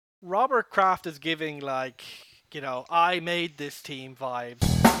Robert Kraft is giving like, I made this team vibes.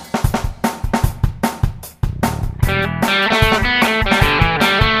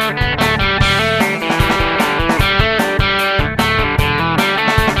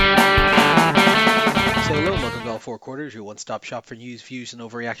 So hello and welcome to All Four Quarters, your one-stop shop for news, views, and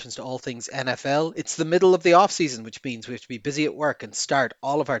overreactions to all things NFL. It's the middle of the off-season, which means we have to be busy at work and start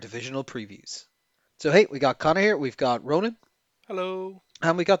all of our divisional previews. So hey, we got Connor here, we've got Ronan, Hello.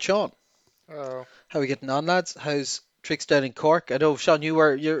 and we got Sean. Oh, How are we getting on, lads? How's tricks down in Cork? I know, Sean,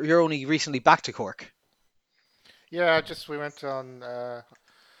 you're only recently back to Cork. yeah, just we went on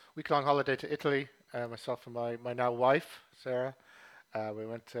week-long holiday to Italy, myself and my now wife, Sarah. We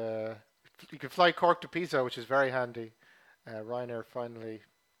went you can fly Cork to Pisa, which is very handy. Ryanair finally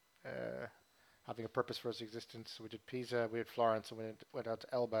uh, having a purpose for its existence. So we did Pisa, we did Florence, and we went out to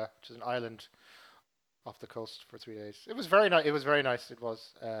Elba, which is an island off the coast for 3 days. It was very nice. It was very nice. It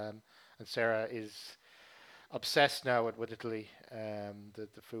was. And Sarah is obsessed now with Italy, the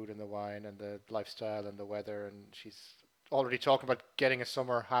food and the wine and the lifestyle and the weather, and she's already talking about getting a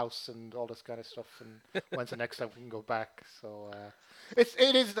summer house and all this kind of stuff. And when's the next time we can go back? So it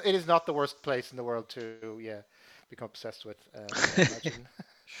is not the worst place in the world to become obsessed with. I imagine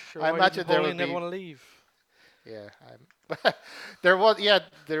Sure, I why did imagine there Napoleon would never be want to leave? yeah. There was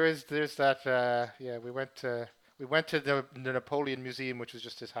there's that we went to the Napoleon Museum, which was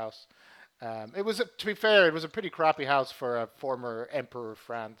just his house. It was, to be fair, it was a pretty crappy house for a former emperor of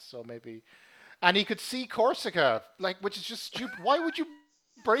France. So maybe, and he could see Corsica, like, which is just stupid.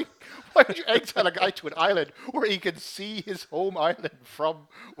 Bring, why would you exile a guy to an island where he can see his home island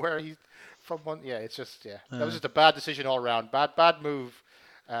where he, from one? Yeah, it's just that was Uh, just a bad decision all around. Bad move.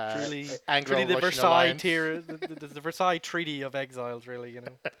 It's really the Anglo-Russian Versailles alliance. tier, the Versailles Treaty of Exiles, really.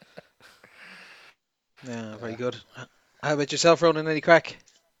 yeah, very Yeah. good. How about yourself, Ronan? Any crack?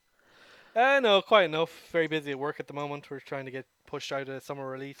 No, quite enough. Very busy at work at the moment. We're trying to get pushed out a summer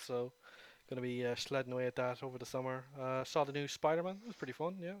release, so gonna be sledding away at that over the summer. Saw the new Spider-Man. It was pretty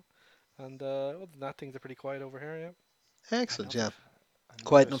fun, yeah. And other than that, things are pretty quiet over here, yeah. Excellent, yeah.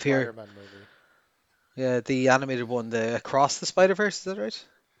 Quiet Another enough here. Spider-Man movie. Yeah, the animated one, the Across the Spider-Verse, is that right?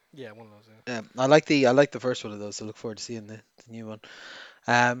 Yeah, one of those, yeah. Yeah, I like the first one of those. I look forward to seeing the new one.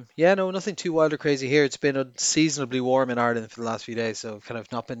 Yeah, no, nothing too wild or crazy here. It's been unseasonably warm in Ireland for the last few days, so I've kind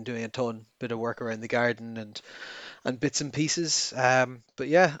of not been doing a ton, bit of work around the garden and bits and pieces. But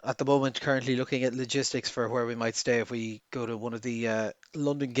yeah, at the moment, currently looking at logistics for where we might stay if we go to one of the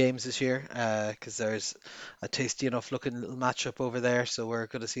London games this year, because there's a tasty enough looking little matchup over there, so we're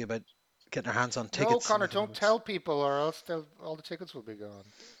going to see about getting our hands on No, tickets and Connor, everything don't else. tell people, or else all the tickets will be gone.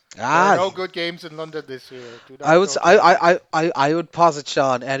 There are Ah, no good games in London this year. Do I not would go to the games. I would posit,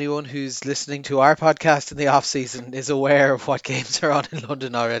 Sean, anyone who's listening to our podcast in the off season is aware of what games are on in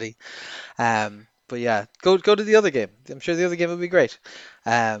London already. But yeah, go to the other game. I'm sure the other game will be great.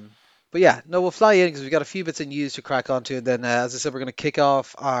 Um, but yeah, no, we'll fly in because we've got a few bits of news to crack onto, and then as I said, we're going to kick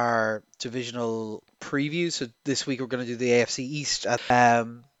off our divisional preview. So this week we're going to do the AFC East.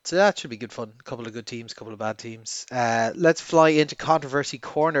 So that should be good fun. A couple of good teams, a couple of bad teams. Let's fly into controversy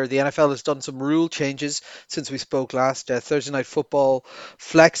corner. The NFL has done some rule changes since we spoke last. Thursday night football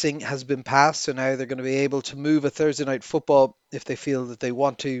flexing has been passed, so now they're going to be able to move a Thursday night football if they feel that they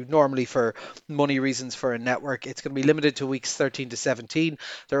want to. Normally, for money reasons for a network, it's going to be limited to weeks 13 to 17.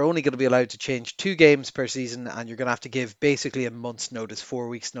 They're only going to be allowed to change 2 games per season, and you're going to have to give basically a month's notice, 4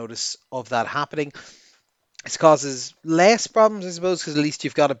 weeks notice of that happening. It causes less problems, I suppose, because at least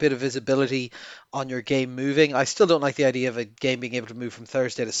you've got a bit of visibility on your game moving. I still don't like the idea of a game being able to move from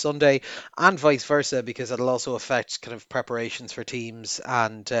Thursday to Sunday, and vice versa, because it'll also affect kind of preparations for teams.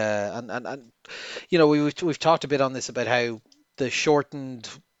 And we've talked a bit on this about how the shortened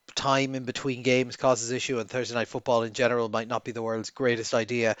time in between games causes issue, and Thursday night football in general might not be the world's greatest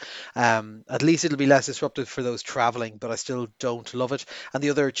idea. At least it'll be less disruptive for those traveling, but I still don't love it. And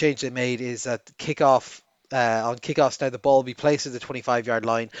the other change they made is that kickoff. On kickoffs now, the ball will be placed at the 25-yard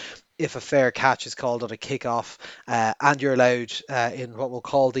line if a fair catch is called on a kickoff, and you're allowed in what we'll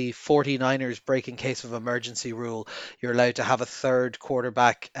call the 49ers break in case of emergency rule. You're allowed to have a third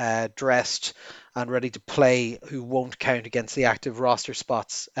quarterback dressed and ready to play who won't count against the active roster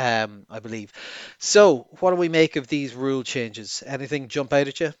spots, I believe. So, what do we make of these rule changes? Anything jump out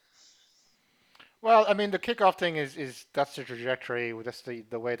at you? Well, I mean, the kickoff thing is that's the trajectory. That's the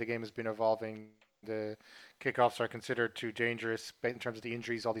way the game has been evolving. The kickoffs are considered too dangerous in terms of the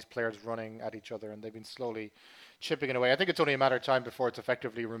injuries, all these players running at each other, and they've been slowly chipping it away. I think it's only a matter of time before it's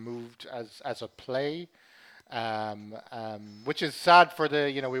effectively removed as a play. which is sad for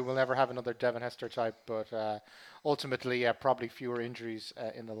the, we will never have another Devin Hester type, but ultimately, yeah, probably fewer injuries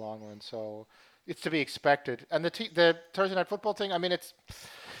in the long run. So it's to be expected. And the Thursday night football thing, I mean, it's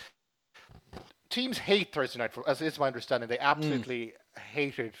teams hate Thursday night football, as is my understanding. They Mm. absolutely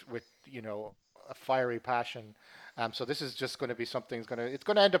hate it with, a fiery passion. So this is just going to be something. It's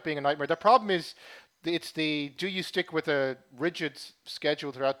going to end up being a nightmare. The problem is, it's the do you stick with a rigid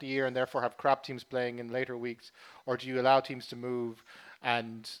schedule throughout the year and therefore have crap teams playing in later weeks, or do you allow teams to move,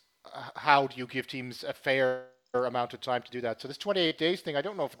 and how do you give teams a fair amount of time to do that? So this 28 days thing, I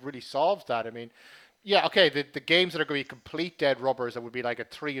don't know if it really solves that. I mean, yeah, okay. The games that are going to be complete dead rubbers, that would be like a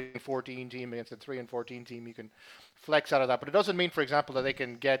 3-14 team against a 3-14 team. You can flex out of that, but it doesn't mean, for example, that they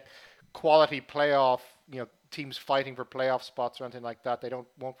can get quality playoff, teams fighting for playoff spots or anything like that. They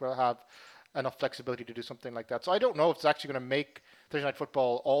won't have enough flexibility to do something like that. So I don't know if it's actually going to make Thursday night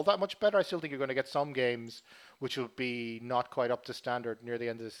football all that much better. I still think you're going to get some games which will be not quite up to standard near the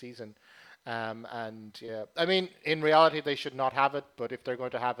end of the season. And yeah, I mean, in reality, they should not have it. But if they're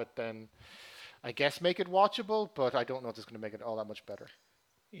going to have it, then I guess make it watchable, but I don't know if it's going to make it all that much better.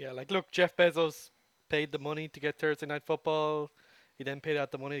 Yeah, like look, Jeff Bezos paid the money to get Thursday Night Football. He then paid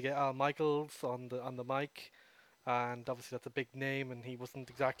out the money to get Al Michaels on the mic, and obviously that's a big name, and he wasn't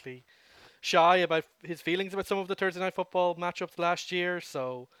exactly shy about his feelings about some of the Thursday Night Football matchups last year.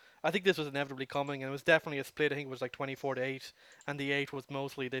 So I think this was inevitably coming, and it was definitely a split. I think it was like 24-8, and the 8 was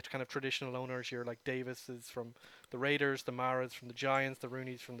mostly the kind of traditional owners. You're like Davises from the Raiders, the Maras from the Giants, the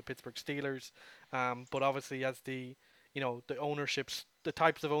Rooneys from the Pittsburgh Steelers. But obviously, as the ownerships, the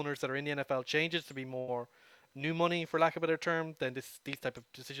types of owners that are in the NFL changes to be more new money, for lack of a better term, then these type of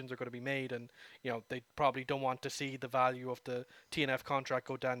decisions are going to be made, and they probably don't want to see the value of the TNF contract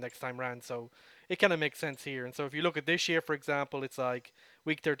go down next time round. So it kind of makes sense here. And so if you look at this year, for example, it's like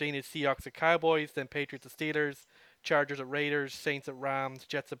week 13 is Seahawks at Cowboys, then Patriots at Steelers, Chargers at Raiders, Saints at Rams,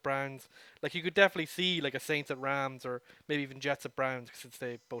 Jets at Browns. Like you could definitely see like a Saints at Rams or maybe even Jets at Browns, since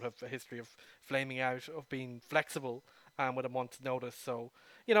they both have a history of flaming out, of being flexible with a month's notice. So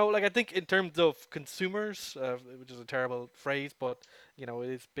like I think in terms of consumers, which is a terrible phrase, but it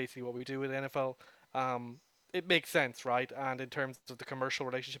is basically what we do with the NFL. It makes sense, right? And in terms of the commercial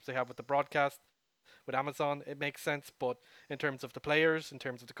relationships they have with the broadcast, with Amazon, it makes sense. But in terms of the players, in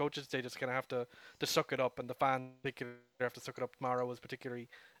terms of the coaches, they just kind of have to suck it up, and the fans in particular have to suck it up. Mara was particularly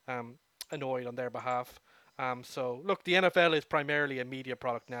um, annoyed on their behalf. So look, the NFL is primarily a media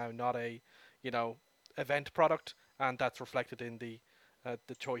product now, not a you know event product, and that's reflected in the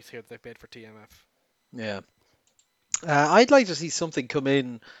choice here that they've made for TMF. Yeah. I'd like to see something come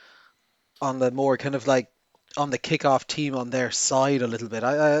in on the more kind of like on the kickoff team on their side a little bit.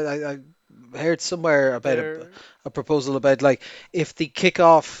 I heard somewhere about There, a proposal about like if the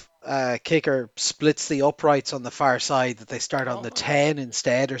kickoff kicker splits the uprights on the far side that they start on the Oh, 10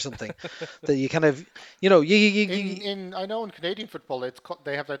 instead or something. That you kind of in I know in Canadian football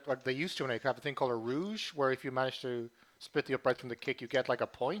they have that, or they used to, and they have a thing called a rouge, where if you manage to split the upright from the kick, you get like a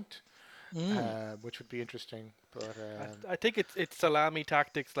point, mm, which would be interesting. But I think it's salami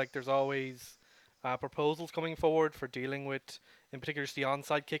tactics. Like there's always proposals coming forward for dealing with, in particular, the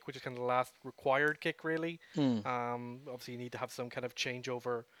onside kick, which is kind of the last required kick, really. mm. Obviously, you need to have some kind of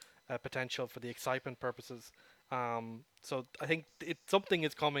changeover potential for the excitement purposes. So I think something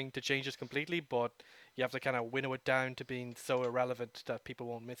is coming to change this completely, but you have to kind of winnow it down to being so irrelevant that people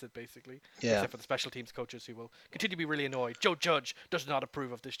won't miss it, basically. Yeah. Except for the special teams coaches who will continue to be really annoyed. Joe Judge does not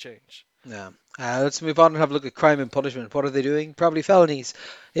approve of this change. Yeah. Let's move on and have a look at crime and punishment. What are they doing? Probably felonies.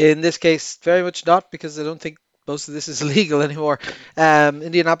 In this case, very much not, because I don't think most of this is legal anymore.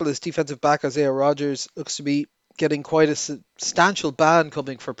 Indianapolis defensive back Isaiah Rodgers looks to be getting quite a substantial ban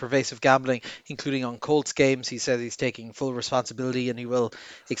coming for pervasive gambling, including on Colts games. He said he's taking full responsibility and he will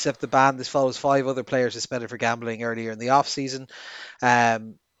accept the ban. This follows 5 other players suspended for gambling earlier in the off-season.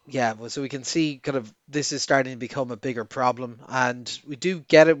 Um, yeah, well, so we can see kind of this is starting to become a bigger problem, and we do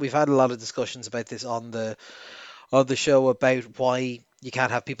get it. We've had a lot of discussions about this on the show about why you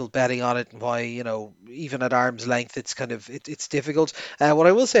can't have people betting on it and why even at arm's length it's kind of it's difficult. What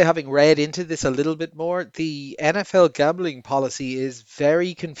I will say, having read into this a little bit more, the NFL gambling policy is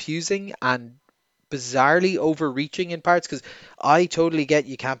very confusing and bizarrely overreaching in parts, because I totally get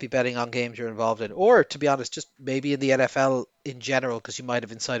you can't be betting on games you're involved in, or to be honest, just maybe in the NFL in general, because you might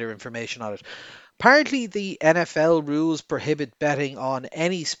have insider information on it. Apparently, the NFL rules prohibit betting on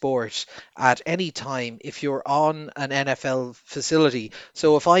any sport at any time if you're on an NFL facility.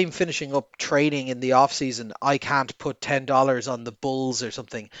 So if I'm finishing up training in the off season, I can't put $10 on the Bulls or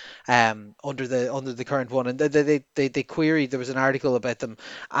something under the current one. And they queried. There was an article about them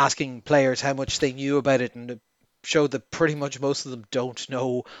asking players how much they knew about it, and showed that pretty much most of them don't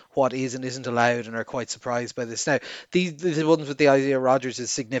know what is and isn't allowed and are quite surprised by this. Now, the ones with the Isaiah Rodgers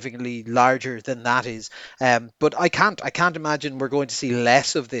is significantly larger than that is, but I can't imagine we're going to see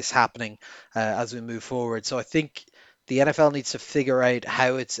less of this happening as we move forward. So I think the NFL needs to figure out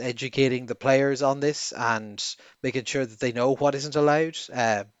how it's educating the players on this and making sure that they know what isn't allowed.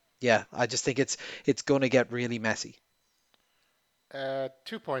 Yeah, I just think it's going to get really messy.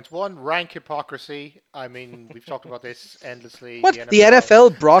 2 points. One, rank hypocrisy. I mean, we've talked about this endlessly. What? The The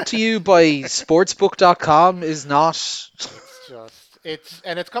NFL. NFL brought to you by sportsbook.com is not.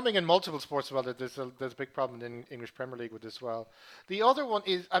 It's coming in multiple sports as well. That there's a big problem in English Premier League with this as well. The other one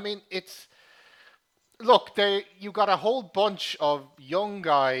is, I mean, it's look, you got a whole bunch of young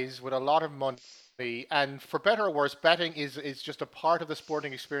guys with a lot of money, and for better or worse, betting is just a part of the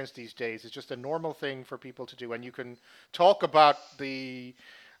sporting experience these days. It's just a normal thing for people to do, and you can talk about the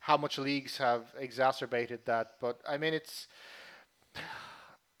how much leagues have exacerbated that, but I mean,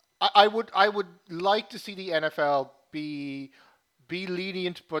 I would like to see the NFL be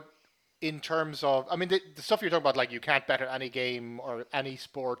lenient, but in terms of, I mean, the stuff you're talking about, like you can't bet on any game or any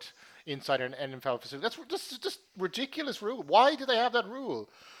sport inside an NFL facility. That's just ridiculous rule. Why do they have that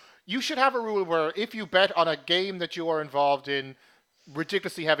rule? You should have a rule where if you bet on a game that you are involved in,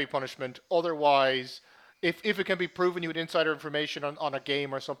 ridiculously heavy punishment. Otherwise, if it can be proven you had insider information on a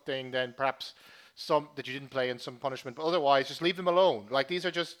game or something, then perhaps some that you didn't play and some punishment. But otherwise, just leave them alone. Like these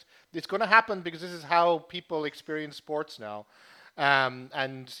are just it's going to happen because this is how people experience sports now,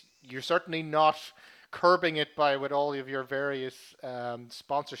 and you're certainly not curbing it by with all of your various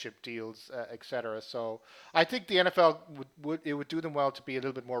sponsorship deals, etc. So I think the NFL would do them well to be a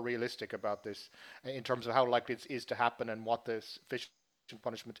little bit more realistic about this in terms of how likely it is to happen and what the sufficient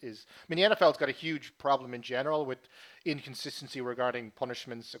punishment is. I mean, the NFL's got a huge problem in general with inconsistency regarding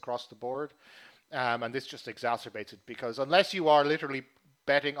punishments across the board, and this just exacerbates it because unless you are literally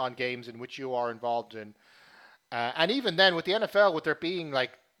betting on games in which you are involved in, and even then with the NFL, with there being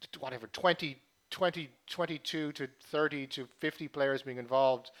like whatever 22 to 30 to 50 players being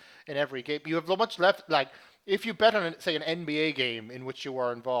involved in every game, you have much left. Like if you bet on say an NBA game in which you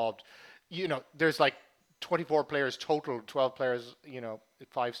are involved, there's like 24 players total, 12 players,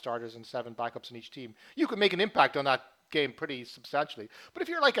 five starters and seven backups in each team. You could make an impact on that game pretty substantially. But if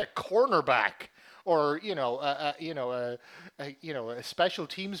you're like a cornerback or a special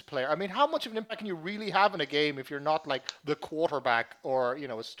teams player, I mean, how much of an impact can you really have in a game if you're not like the quarterback or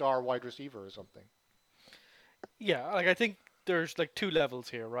a star wide receiver or something? Yeah, like I think there's like two levels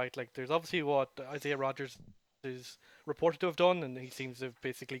here, right? Like there's obviously what Isaiah Rodgers is reported to have done, and he seems to have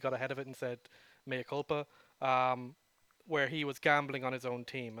basically got ahead of it and said mea culpa, um, where he was gambling on his own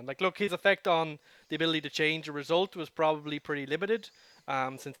team. And like, look, his effect on the ability to change a result was probably pretty limited,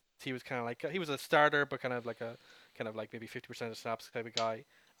 since he was kind of like he was a starter, but kind of like maybe 50% of snaps type of guy.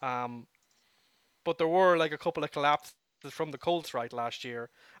 Um, but there were like a couple of collapses from the Colts right last year,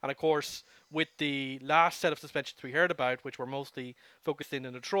 and of course with the last set of suspensions we heard about, which were mostly focused in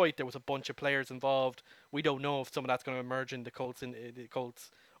Detroit, there was a bunch of players involved. We don't know if some of that's going to emerge in the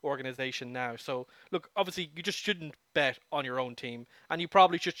Colts organization now. So look, obviously you just shouldn't bet on your own team, and you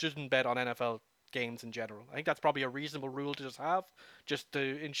probably just shouldn't bet on NFL games in general. I think that's probably a reasonable rule to just have, just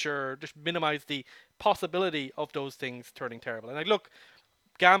to ensure, just minimize the possibility of those things turning terrible. And like, look,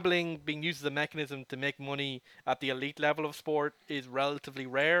 gambling being used as a mechanism to make money at the elite level of sport is relatively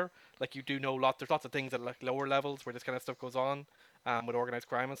rare. Like you do know there's lots of things at like lower levels where this kind of stuff goes on, with organized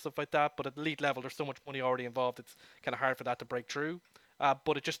crime and stuff like that. But at the elite level, there's so much money already involved. It's kind of hard for that to break through.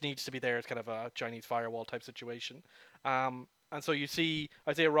 But it just needs to be there as kind of a Chinese firewall type situation. And so you see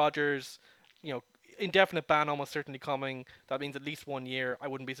Isaiah Rodgers, you know, indefinite ban almost certainly coming. That means at least 1 year. I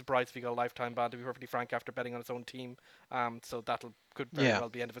wouldn't be surprised if he got a lifetime ban, to be perfectly frank, after betting on his own team. So that'll could very Yeah. well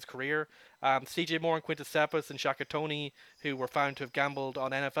be the end of his career. CJ Moore and Quintus Cephas and Shaka Tony, who were found to have gambled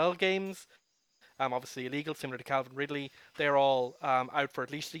on NFL games, obviously illegal, similar to Calvin Ridley. They're all out for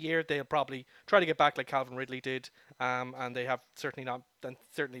at least a year. They'll probably try to get back like Calvin Ridley did, and they have certainly not, and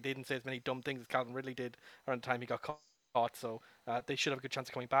certainly didn't say as many dumb things as Calvin Ridley did around the time he got caught. So they should have a good chance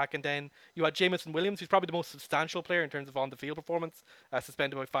of coming back. And then you had Jamison Williams, who's probably the most substantial player in terms of on the field performance,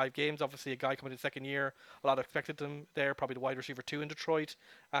 suspended by 5 games. Obviously, a guy coming in second year, a lot expected him there. Probably the wide receiver two in Detroit.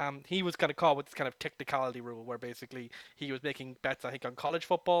 He was kind of caught with this kind of technicality rule where basically he was making bets, I think, on college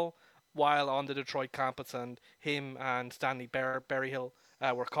football while on the Detroit campus, and him and Stanley Berryhill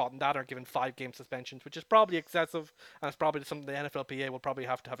were caught in that, are given 5 game suspensions, which is probably excessive, and it's probably something the NFLPA will probably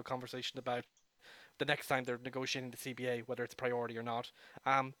have to have a conversation about the next time they're negotiating the CBA, whether it's a priority or not.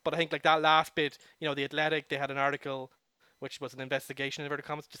 But I think like that last bit, the Athletic, they had an article which was an investigation in inverted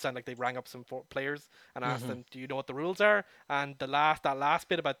commas. Just sound like they rang up some players and asked Hmm. them, "Do you know what the rules are?" And that last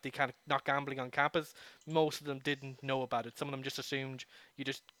bit about the kind of not gambling on campus, most of them didn't know about it. Some of them just assumed you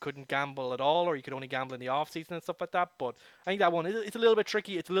just couldn't gamble at all, or you could only gamble in the off season and stuff like that. But I think that one it's a little bit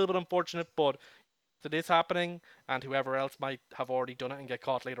tricky. It's a little bit unfortunate, but if it is happening, and whoever else might have already done it and get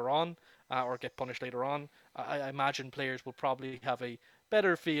caught later on, or get punished later on, I imagine players will probably have a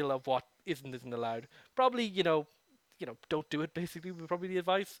better feel of what isn't allowed. Probably, don't do it. Basically, would probably the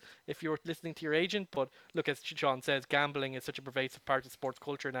advice if you're listening to your agent. But look, as Sean says, gambling is such a pervasive part of sports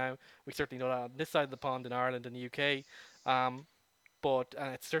culture now. We certainly know that on this side of the pond in Ireland and the UK. Um, but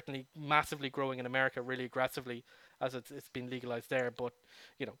it's certainly massively growing in America really aggressively as it's been legalized there. But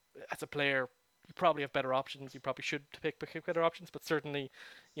you know, as a player, you probably have better options. You probably should pick better options. But certainly,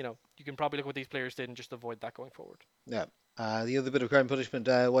 you can probably look at what these players did and just avoid that going forward. Yeah. The other bit of crime punishment,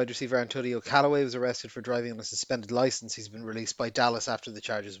 wide receiver Antonio Callaway was arrested for driving on a suspended license. He's been released by Dallas after the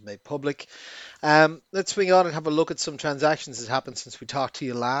charges were made public. Let's swing on and have a look at some transactions that happened since we talked to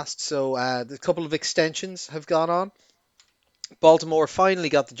you last. So, a couple of extensions have gone on. Baltimore finally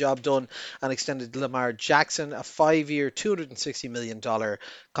got the job done and extended Lamar Jackson a 5-year, $260 million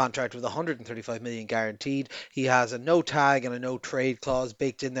contract with 135 million guaranteed. He has a no tag and a no trade clause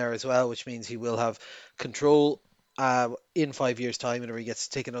baked in there as well, which means he will have control in 5 years' time whenever he gets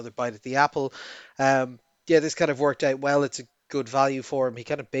to take another bite at the apple. Yeah, this kind of worked out well. It's a good value for him. He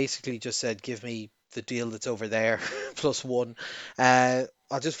kind of basically just said, "Give me the deal that's over there plus one."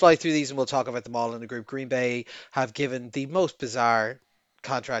 I'll just fly through these and we'll talk about them all in a group. Green Bay have given the most bizarre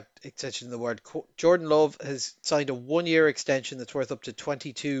contract extension in the world. Jordan Love has signed a 1-year extension that's worth up to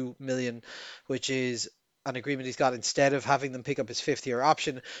 22 million, which is an agreement he's got instead of having them pick up his fifth-year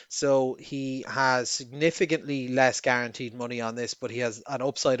option. So he has significantly less guaranteed money on this, but he has an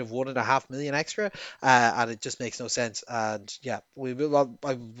upside of 1.5 million extra, and it just makes no sense. And yeah, I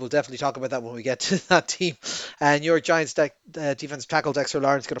will definitely talk about that when we get to that team. And New York Giants defensive tackle Dexter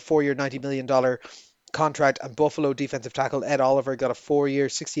Lawrence got a 4-year, $90 million contract, and Buffalo defensive tackle Ed Oliver got a 4-year,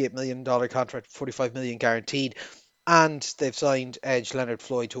 $68 million contract, 45 million guaranteed, and they've signed Edge Leonard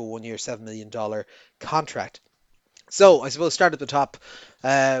Floyd to a 1-year, $7 million contract. So I suppose start at the top.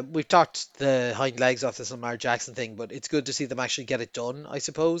 We've talked the hind legs off this Lamar Jackson thing, but it's good to see them actually get it done, I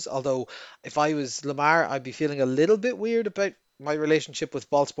suppose. Although if I was Lamar, I'd be feeling a little bit weird about my relationship with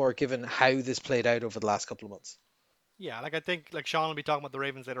Baltimore given how this played out over the last couple of months. Yeah, like I think like Sean will be talking about the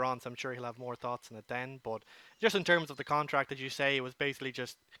Ravens later on, so I'm sure he'll have more thoughts on it then. But just in terms of the contract, as you say, it was basically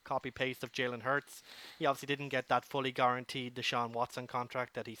just copy paste of Jalen Hurts. He obviously didn't get that fully guaranteed Deshaun Watson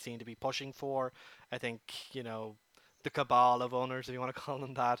contract that he seemed to be pushing for. I think the cabal of owners, if you want to call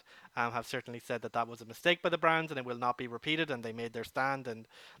them that, have certainly said that that was a mistake by the Browns and it will not be repeated. And they made their stand. And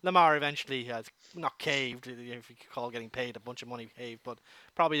Lamar eventually has not caved, if you could call getting paid a bunch of money caved, but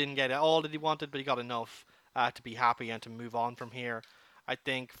probably didn't get all that he wanted, but he got enough to be happy and to move on from here. I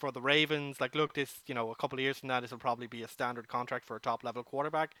think for the Ravens, like, look, a couple of years from now, this will probably be a standard contract for a top level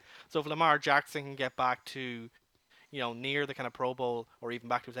quarterback. So if Lamar Jackson can get back to, near the kind of Pro Bowl or even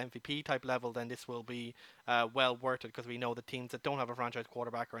back to his MVP type level, then this will be well worth it because we know the teams that don't have a franchise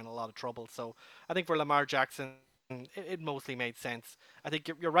quarterback are in a lot of trouble. So I think for Lamar Jackson, it mostly made sense. I think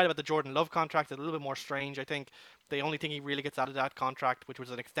you're right about the Jordan Love contract. It's a little bit more strange. I think the only thing he really gets out of that contract, which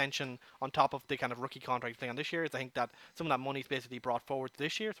was an extension on top of the kind of rookie contract he's playing on this year, is I think that some of that money is basically brought forward to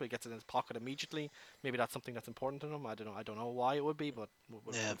this year, so he gets it in his pocket immediately. Maybe that's something that's important to him. I don't know. I don't know why it would be, but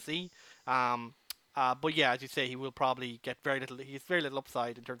Yeah. we'll see. Um, but yeah, as you say, he will probably get very little. He has very little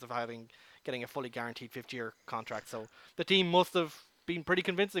upside in terms of getting a fully guaranteed 50-year contract. So the team must have been pretty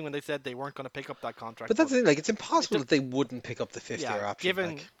convincing when they said they weren't going to pick up that contract. But that's But the thing, like it's it, impossible that they wouldn't pick up the fifth yeah, year option. given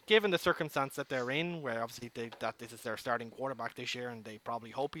Like, given the circumstance that they're in, where obviously that this is their starting quarterback this year, and they probably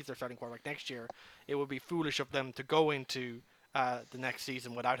hope he's their starting quarterback next year, it would be foolish of them to go into the next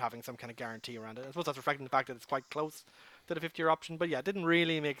season without having some kind of guarantee around it. I suppose that's reflecting the fact that it's quite close to the 50-year option, but yeah, it didn't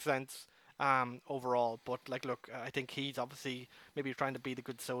really make sense overall. But like, look, I think he's obviously maybe trying to be the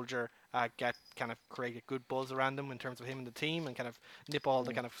good soldier, get kind of create a good buzz around him in terms of him and the team, and kind of nip all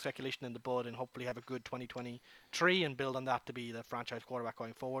the mm, kind of speculation in the bud, and hopefully have a good 2023 and build on that to be the franchise quarterback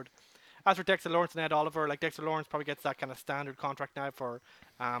going forward. As for Dexter Lawrence and Ed Oliver, like Dexter Lawrence probably gets that kind of standard contract now for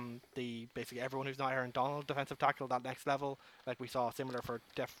the basically everyone who's not Aaron Donald defensive tackle that next level. Like we saw similar for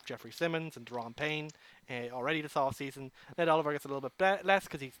Jeffrey Simmons and Deron Payne already this off season. Ed Oliver gets a little bit less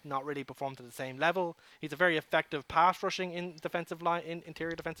because he's not really performed to the same level. He's a very effective pass rushing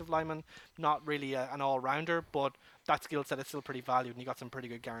interior defensive lineman, not really an all rounder, but that skill set is still pretty valued, and he got some pretty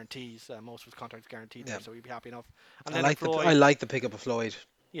good guarantees. Most of his contracts guaranteed yeah, there, so he'd be happy enough. And then I Floyd, like the pick up of Floyd.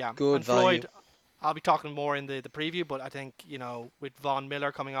 yeah, Good and value. Floyd, I'll be talking more in the preview, but I think, with Von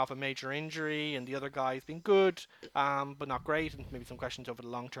Miller coming off a major injury and the other guys being good, but not great, and maybe some questions over the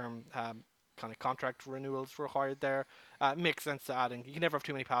long term kind of contract renewals required there, it makes sense to add in. You can never have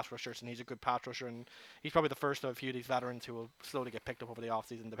too many pass rushers, and he's a good pass rusher, and he's probably the first of a few of these veterans who will slowly get picked up over the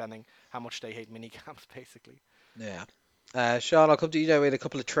offseason, depending how much they hate mini camps, basically. Yeah. Sean, I'll come to you now. We had a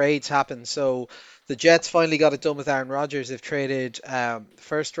couple of trades happen. So the Jets finally got it done with Aaron Rodgers. They've traded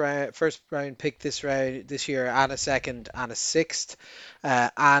first round pick this year and a second and a sixth,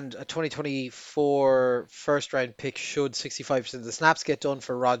 and a 2024 first round pick should 65% of the snaps get done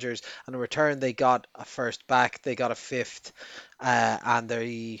for Rodgers. And in return, they got a first back, they got a fifth, and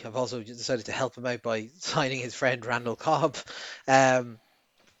they have also decided to help him out by signing his friend Randall Cobb. Um,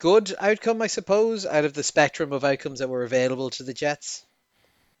 Good outcome, I suppose, out of the spectrum of outcomes that were available to the Jets.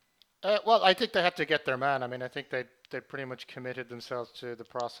 Well, I think they had to get their man. I mean, I think they pretty much committed themselves to the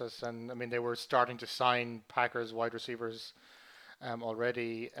process, and I mean they were starting to sign Packers wide receivers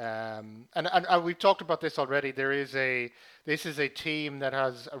already. And we've talked about this already. This is a team that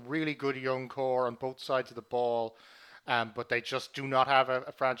has a really good young core on both sides of the ball, but they just do not have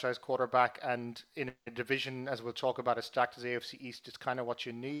a franchise quarterback. And in a division, as we'll talk about, as stacked as AFC East, it's kind of what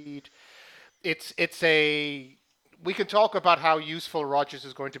you need. It's a We can talk about how useful Rodgers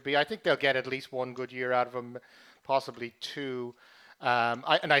is going to be. I think they'll get at least one good year out of him, possibly two.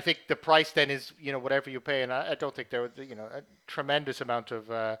 I think the price then is whatever you pay, and I don't think there was a tremendous amount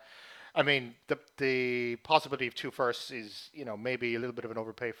of. I mean, the possibility of two firsts is maybe a little bit of an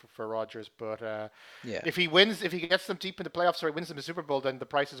overpay for Rodgers, but Yeah. if he gets them deep in the playoffs or he wins them the Super Bowl, then the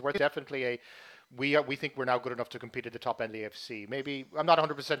price is worth definitely a. We think we're now good enough to compete at the top end of the AFC. Maybe I'm not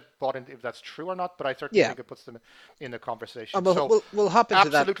 100% bought in if that's true or not, but I certainly Yeah. think it puts them in the conversation. We'll, So we'll hop into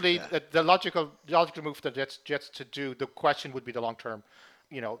that. absolutely, the logical move for the Jets to do. The question would be the long term.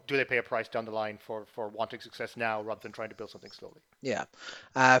 Do they pay a price down the line for wanting success now rather than trying to build something slowly? Yeah.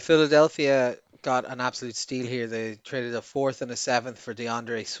 Philadelphia got an absolute steal here. They traded a fourth and a seventh for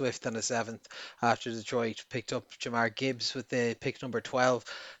DeAndre Swift and a seventh after Detroit picked up Jamar Gibbs with the pick number 12.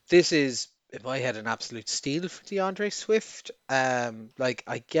 This is, in my head, an absolute steal for DeAndre Swift. Like,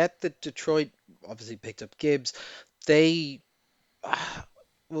 I get that Detroit obviously picked up Gibbs. They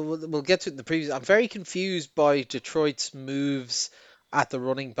we'll get to it in the previews. I'm very confused by Detroit's moves at the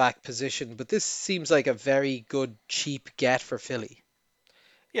running back position, but this seems like a very good cheap get for Philly.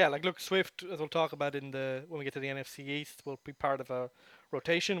 Yeah, like look, Swift, as we'll talk about in the when we get to the NFC East, will be part of a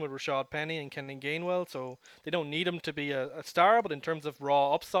rotation with Rashad Penny and Kenyon Gainwell. So they don't need him to be a star, but in terms of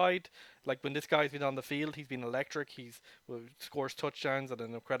raw upside, like when this guy's been on the field, he's been electric. Scores touchdowns at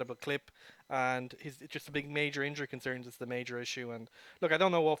an incredible clip, and his just a big major injury concerns is the major issue. And look, I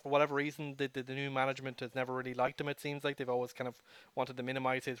don't know what for whatever reason the new management has never really liked him. It seems like they've always kind of wanted to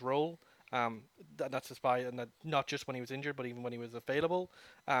minimize his role. Um, that's despite and that not just when he was injured, but even when he was available.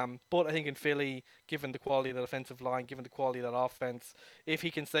 But I think in Philly, given the quality of that offensive line, given the quality of that offense, if he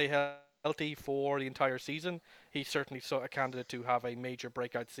can stay healthy for the entire season, he's certainly a candidate to have a major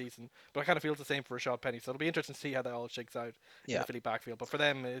breakout season. But I kind of feel the same for Rashad Penny, so it'll be interesting to see how that all shakes out in the Yeah. Philly backfield. But for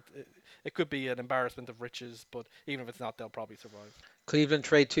them, it could be an embarrassment of riches, but even if it's not, they'll probably survive. Cleveland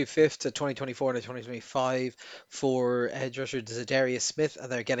trade two fifths at 2024 and a 2025 for edge rusher Zadarius Smith, and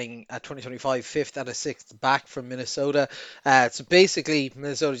they're getting a 2025 fifth and a sixth back from Minnesota. So basically,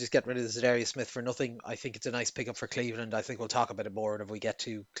 Minnesota just getting rid of Zadarius Smith for nothing. I think it's a nice pickup for Cleveland. I think we'll talk about it more if we get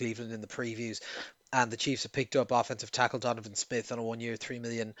to Cleveland in the previews. And the Chiefs have picked up offensive tackle Donovan Smith on a 1 year, $3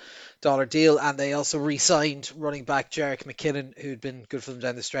 million deal. And they also re signed running back Jarek McKinnon, who'd been good for them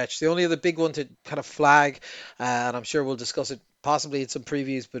down the stretch. The only other big one to kind of flag, and I'm sure we'll discuss it possibly in some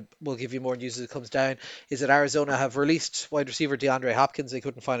previews, but we'll give you more news as it comes down, is that Arizona have released wide receiver DeAndre Hopkins. They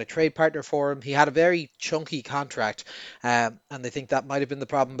couldn't find a trade partner for him. He had a very chunky contract, and they think that might have been the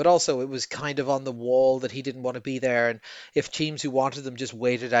problem. But also, it was kind of on the wall that he didn't want to be there. And if teams who wanted them just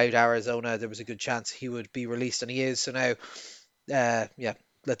waited out Arizona, there was a good chance he would be released, and he is. So now, yeah,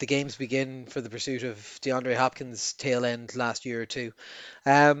 let the games begin for the pursuit of DeAndre Hopkins' tail end last year or two.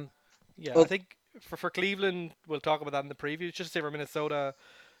 Um, Yeah, I well, think for Cleveland, we'll talk about that in the preview. Just to say for Minnesota,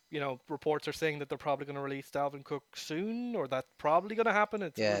 reports are saying that they're probably going to release Dalvin Cook soon, or that's probably going to happen.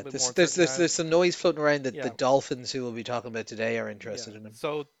 It's a yeah, little bit more there's there's uncertain there's, now. there's some noise floating around that the Yeah, Dolphins, who we'll be talking about today, are yeah. interested in him.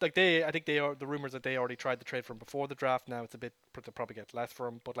 So like I think they are the rumors that they already tried to trade for him before the draft. Now it's a bit to probably get less for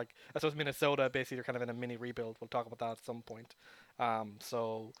him. But like I suppose Minnesota basically they're kind of in a mini rebuild. We'll talk about that at some point.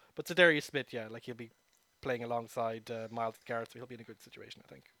 But Zadarius Smith, yeah, like he'll be playing alongside Miles Garrett, so he'll be in a good situation, I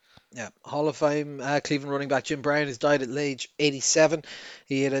think. Yeah, Hall of Fame Cleveland running back Jim Brown has died at age 87.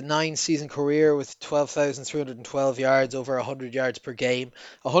 He had a 9 season career with 12,312 yards, over 100 yards per game,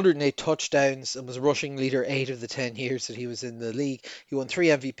 108 touchdowns, and was rushing leader 8 of the 10 years that he was in the league. He won 3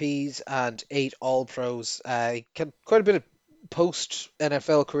 MVPs and 8 All-Pros. He had quite a bit of post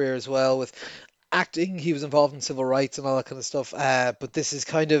NFL career as well with acting. He was involved in civil rights and all that kind of stuff. But this is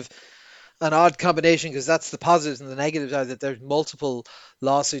kind of an odd combination because that's the positives and the negatives are that there's multiple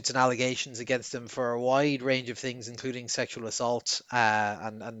lawsuits and allegations against him for a wide range of things, including sexual assault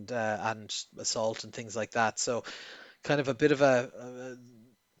and assault and things like that. So kind of a bit of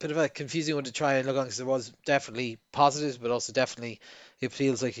a confusing one to try and look on because there was definitely positives, but also definitely it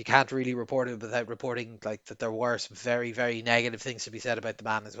feels like you can't really report it without reporting like that there were some very negative things to be said about the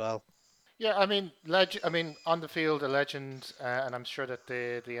man as well. Yeah, I mean, I mean, on the field, a legend, and I'm sure that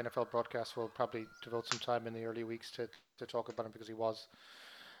the NFL broadcast will probably devote some time in the early weeks to talk about him because he was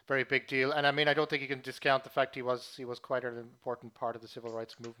a very big deal. And I mean, I don't think you can discount the fact he was quite an important part of the civil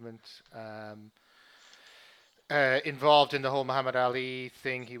rights movement. Involved in the whole Muhammad Ali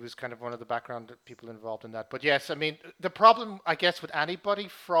thing. He was kind of one of the background people involved in that. But yes, I mean, the problem, I guess, with anybody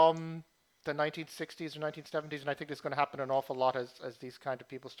from the 1960s or 1970s, and I think this is going to happen an awful lot as these kind of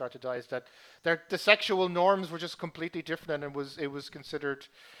people start to die, is that the sexual norms were just completely different, and it was considered,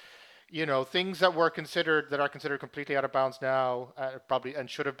 things that are considered completely out of bounds now, probably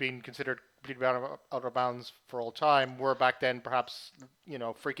and should have been considered completely out of bounds for all time, were back then perhaps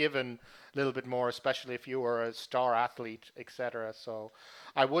forgiven a little bit more, especially if you were a star athlete, etc. So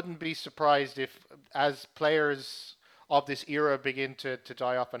I wouldn't be surprised if, as players of this era begin to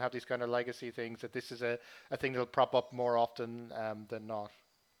die off and have these kind of legacy things, that this is a thing that'll prop up more often than not.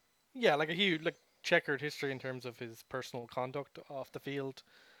 Yeah, like a huge like checkered history in terms of his personal conduct off the field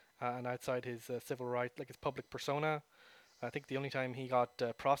and outside his civil rights, like his public persona. I think the only time he got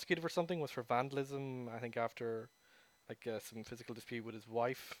prosecuted for something was for vandalism. I think after like some physical dispute with his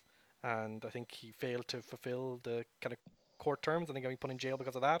wife, and I think he failed to fulfill the kind of court terms. I think he got put in jail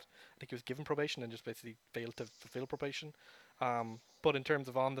because of that. I think he was given probation and just basically failed to fulfill probation. But in terms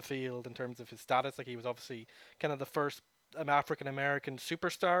of on the field, in terms of his status, like he was obviously kind of the first African American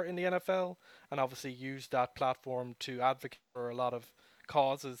superstar in the NFL, and obviously used that platform to advocate for a lot of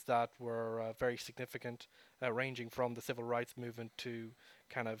causes that were very significant, ranging from the civil rights movement to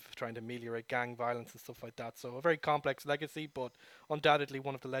kind of trying to ameliorate gang violence and stuff like that. So a very complex legacy, but undoubtedly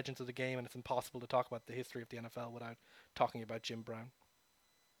one of the legends of the game, and it's impossible to talk about the history of the NFL without talking about Jim Brown.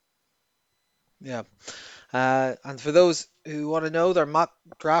 Yeah. And for those who want to know, their mock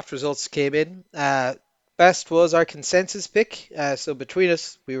draft results came in. Best was our consensus pick. So between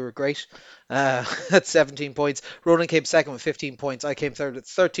us, we were great at 17 points. Ronan came second with 15 points. I came third with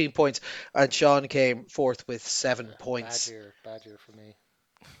 13 points. And Sean came fourth with 7 points. Bad year for me.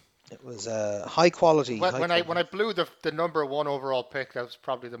 It was high quality, When high when I when quality. I blew the number one overall pick, that was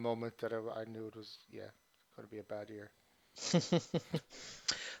probably the moment that I knew it was, going to be a bad year.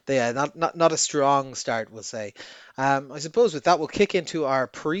 Yeah, not a strong start, we'll say. I suppose with that, we'll kick into our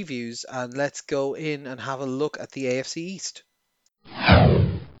previews and let's go in and have a look at the AFC East.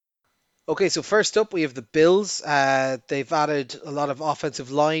 Okay, so first up we have the Bills. They've added a lot of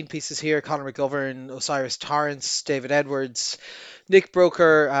offensive line pieces here. Connor McGovern, Osiris Torrance, David Edwards, Nick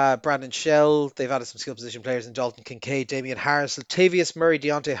Broker, Brandon Shell. They've added some skill position players in Dalton Kincaid, Damian Harris, Latavius Murray,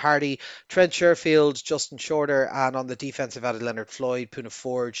 Deontay Hardy, Trent Sherfield, Justin Shorter, and on the defense they've added Leonard Floyd, Poona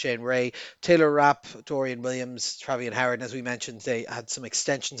Ford, Shane Ray, Taylor Rapp, Dorian Williams, Travian Howard. And as we mentioned, they had some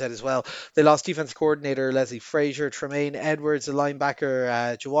extensions out as well. They lost defense coordinator Leslie Frazier, Tremaine Edwards, a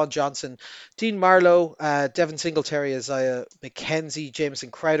linebacker, Jawan Johnson, Dean Marlowe, Devin Singletary, Isaiah McKenzie,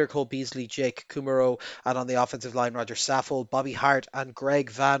 Jameson Crowder, Cole Beasley, Jake Kumaro, and on the offensive line, Roger Saffold, Bobby Hart, and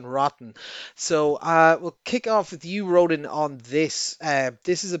Greg Van Rotten. So we'll kick off with you, Ronan, on this.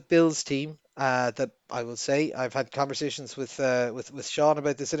 This is a Bills team. That I will say I've had conversations with Sean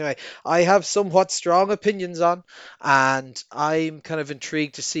about this anyway. I have somewhat strong opinions on, and I'm kind of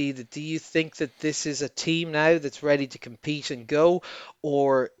intrigued to see that. Do you think that this is a team now that's ready to compete and go,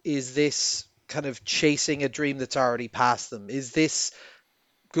 or is this kind of chasing a dream that's already past them? Is this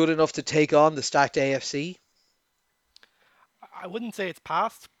good enough to take on the stacked AFC? I wouldn't say it's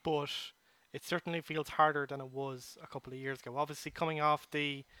past, but it certainly feels harder than it was a couple of years ago. Obviously, coming off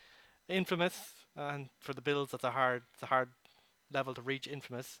the infamous, and for the Bills, it's a hard level to reach.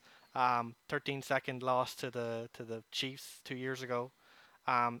 Infamous, 13-second loss to the Chiefs 2 years ago.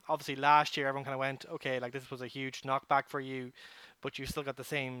 Obviously, last year everyone kind of went, okay, like this was a huge knockback for you, but you still got the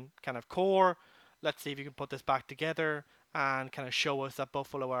same kind of core. Let's see if you can put this back together and kind of show us that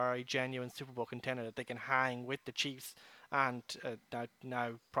Buffalo are a genuine Super Bowl contender, that they can hang with the Chiefs and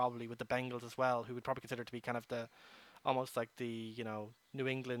now probably with the Bengals as well, who would probably consider to be kind of the almost like the New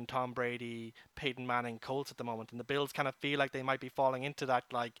England Tom Brady, Peyton Manning Colts at the moment, and the Bills kind of feel like they might be falling into that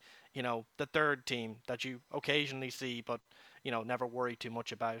like the third team that you occasionally see, but never worry too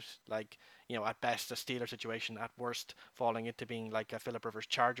much about. Like at best a Steeler situation, at worst falling into being like a Philip Rivers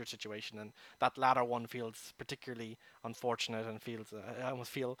Charger situation, and that latter one feels particularly unfortunate and feels I almost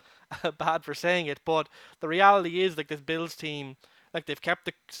feel bad for saying it, but the reality is like this Bills team, like they've kept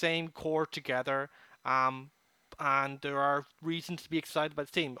the same core together. Um, and there are reasons to be excited about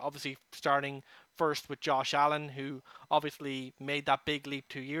the team. Obviously, starting first with Josh Allen, who obviously made that big leap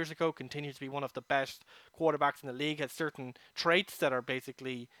 2 years ago, continues to be one of the best quarterbacks in the league, has certain traits that are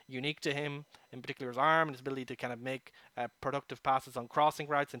basically unique to him, in particular his arm and his ability to kind of make productive passes on crossing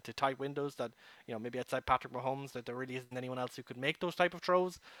routes into tight windows that, maybe outside Patrick Mahomes, that there really isn't anyone else who could make those type of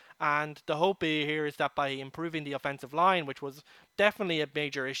throws. And the hope here is that by improving the offensive line, which was definitely a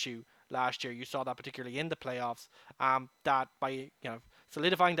major issue last year. You saw that particularly in the playoffs. That by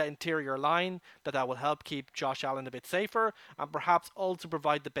solidifying that interior line, that will help keep Josh Allen a bit safer, and perhaps also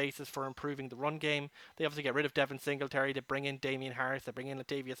provide the basis for improving the run game. They obviously get rid of Devin Singletary, they bring in Damian Harris, they bring in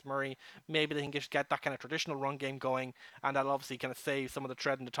Latavius Murray. Maybe they can just get that kind of traditional run game going, and that'll obviously kind of save some of the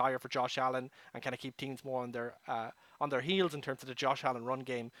tread in the tire for Josh Allen and kind of keep teams more on their heels in terms of the Josh Allen run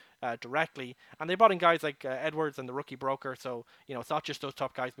game directly. And they brought in guys like Edwards and the rookie broker, so it's not just those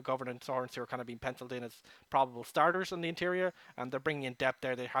top guys, McGovern and Torrance, who are kind of being penciled in as probable starters in the interior, and they're bringing in depth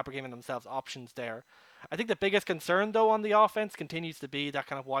there. They have given themselves options there. I think the biggest concern, though, on the offense continues to be that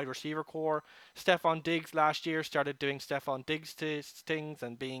kind of wide receiver core. Stephon Diggs last year started doing Stephon Diggs things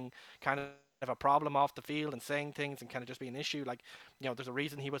and being kind of a problem off the field and saying things and kind of just being an issue. Like, there's a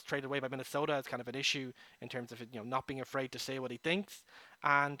reason he was traded away by Minnesota as kind of an issue in terms of not being afraid to say what he thinks.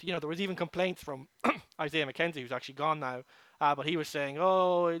 And there was even complaints from Isaiah McKenzie, who's actually gone now, but he was saying,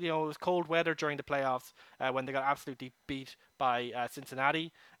 oh, it was cold weather during the playoffs when they got absolutely beat by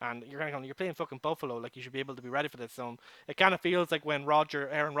Cincinnati, and you're playing fucking Buffalo, like you should be able to be ready for this. So it kind of feels like when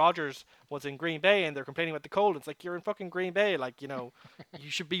Aaron Rodgers was in Green Bay and they're complaining about the cold. It's like you're in fucking Green Bay, like you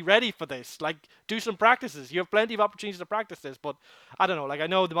should be ready for this. Like do some practices. You have plenty of opportunities to practice this, but I don't know. Like I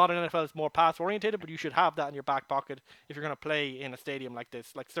know the modern NFL is more pass orientated, but you should have that in your back pocket if you're going to play in a stadium like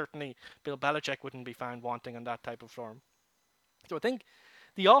this. Like certainly Bill Belichick wouldn't be found wanting on that type of form. So I think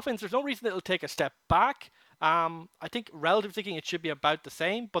the offense, there's no reason it'll take a step back. I think, relatively speaking, it should be about the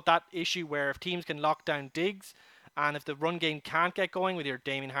same. But that issue where if teams can lock down Diggs, and if the run game can't get going with either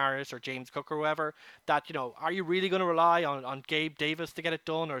Damien Harris or James Cook or whoever, that are you really going to rely on Gabe Davis to get it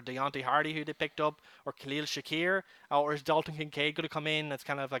done, or Deontay Hardy who they picked up, or Khalil Shakir, or is Dalton Kincaid going to come in as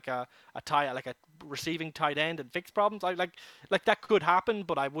kind of like a receiving tight end and fix problems? I like that could happen,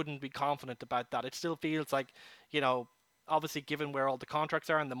 but I wouldn't be confident about that. It still feels like you know obviously given where all the contracts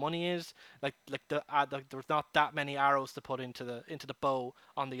are and the money is, there's not that many arrows to put into the bow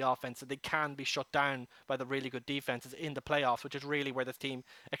on the offense, so they can be shut down by the really good defenses in the playoffs, which is really where this team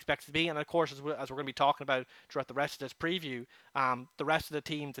expects to be. And of course, as we're going to be talking about throughout the rest of this preview, the rest of the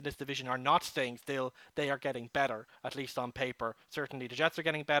teams in this division are not staying still; they are getting better, at least on paper. Certainly, the Jets are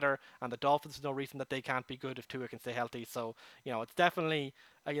getting better, and the Dolphins. There's no reason that they can't be good if Tua can stay healthy. So it's definitely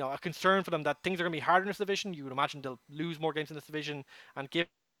a concern for them that things are going to be hard in this division. You would imagine they'll lose more games in this division and give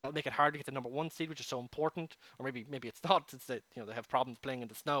it'll make it hard to get the number one seed, which is so important. Or maybe it's not, since they have problems playing in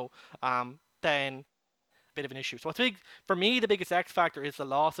the snow. Then a bit of an issue. So I think for me the biggest X factor is the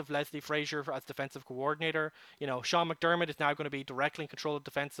loss of Leslie Frazier as defensive coordinator. Sean McDermott is now going to be directly in control of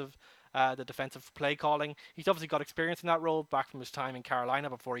the defensive play calling. He's obviously got experience in that role back from his time in Carolina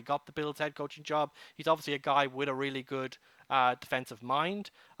before he got the Bills head coaching job. He's obviously a guy with a really good defensive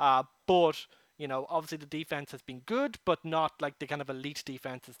mind, but obviously the defense has been good, but not like the kind of elite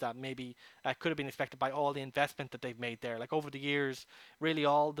defenses that maybe could have been expected by all the investment that they've made there. Like over the years, really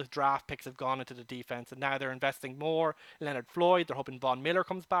all the draft picks have gone into the defense, and now they're investing more. Leonard Floyd, they're hoping Von Miller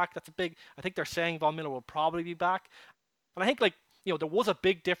comes back. That's a big. I think they're saying Von Miller will probably be back, and I think there was a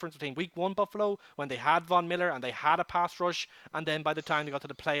big difference between week one Buffalo when they had Von Miller and they had a pass rush, and then by the time they got to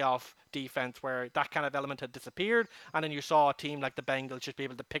the playoff defense where that kind of element had disappeared, and then you saw a team like the Bengals just be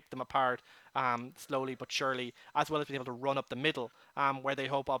able to pick them apart slowly but surely, as well as being able to run up the middle, where they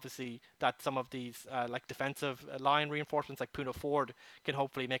hope obviously that some of these like defensive line reinforcements like Puna Ford can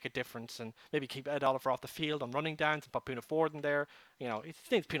hopefully make a difference and maybe keep Ed Oliver off the field on running downs and put Puna Ford in there. His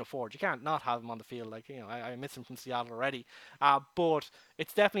name's Pino Ford. You can't not have him on the field. Like, I miss him from Seattle already. But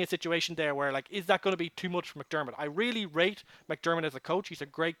it's definitely a situation there where, like, is that going to be too much for McDermott? I really rate McDermott as a coach. He's a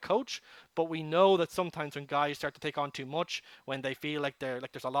great coach, but we know that sometimes when guys start to take on too much, when they feel like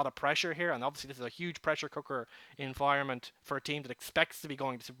there's a lot of pressure here, and obviously this is a huge pressure cooker environment for a team that expects to be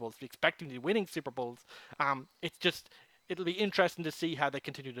going to Super Bowls, to be expecting to be winning Super Bowls. It's just it'll be interesting to see how they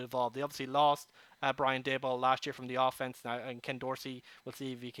continue to evolve. They obviously lost Brian Daboll last year from the offense now, and Ken Dorsey. We'll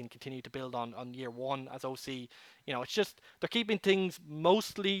see if he can continue to build on year one as OC. It's just they're keeping things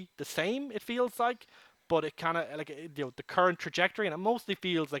mostly the same. It feels like, but it kind of like the current trajectory, and it mostly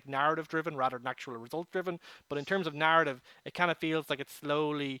feels like narrative driven rather than actual result driven. But in terms of narrative, it kind of feels like it's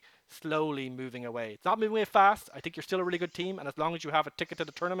slowly moving away. It's not moving away fast. I think you're still a really good team, and as long as you have a ticket to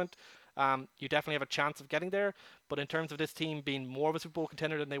the tournament, you definitely have a chance of getting there. But in terms of this team being more of a Super Bowl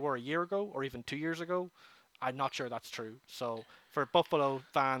contender than they were a year ago or even 2 years ago, I'm not sure that's true. So for Buffalo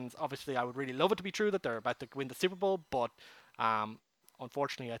fans, obviously, I would really love it to be true that they're about to win the Super Bowl, but um,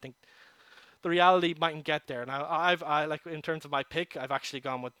 unfortunately, I think the reality mightn't get there. Now, I like in terms of my pick, I've actually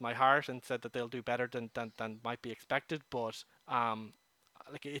gone with my heart and said that they'll do better than might be expected. But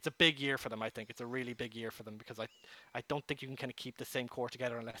like it's a big year for them. I think it's a really big year for them because I don't think you can kind of keep the same core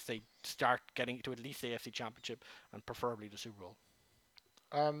together unless they start getting to at least the AFC Championship and preferably the Super Bowl.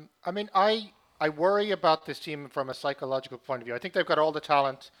 I mean, I worry about this team from a psychological point of view. I think they've got all the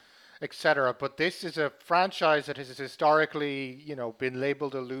talent, etc. But this is a franchise that has historically, been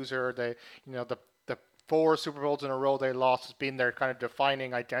labeled a loser. The four Super Bowls in a row they lost has been their kind of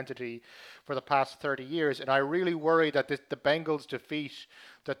defining identity for the past 30 years. And I really worry that the Bengals defeat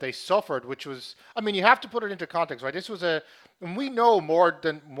that they suffered, which was, I mean, you have to put it into context, right? This was and we know more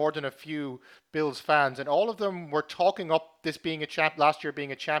than a few Bills fans, and all of them were talking up this being last year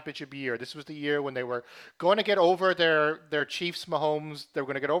being a championship year. This was the year when they were going to get over their Chiefs Mahomes. They were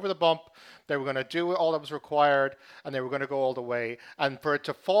going to get over the bump. They were going to do all that was required, and they were going to go all the way. And for it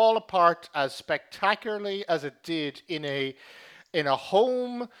to fall apart as spectacularly as it did in a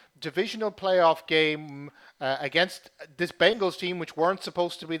home divisional playoff game against this Bengals team, which weren't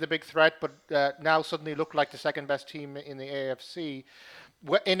supposed to be the big threat, but now suddenly look like the second best team in the AFC,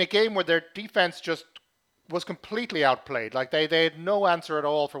 in a game where their defense just was completely outplayed. Like they had no answer at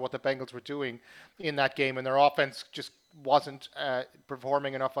all for what the Bengals were doing in that game, and their offense just wasn't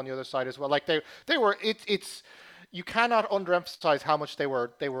performing enough on the other side as well. Like they were. It's you cannot underemphasize how much they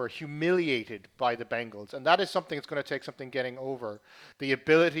were humiliated by the Bengals, and that is something that's going to take something getting over. The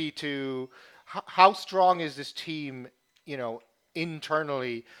ability to how strong is this team,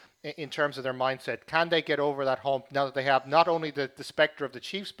 internally in terms of their mindset? Can they get over that hump now that they have not only the specter of the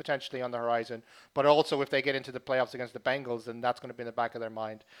Chiefs potentially on the horizon, but also if they get into the playoffs against the Bengals, then that's going to be in the back of their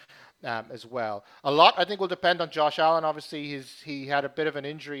mind as well. A lot, I think, will depend on Josh Allen. Obviously, he had a bit of an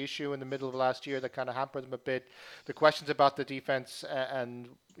injury issue in the middle of last year that kind of hampered them a bit. The questions about the defense and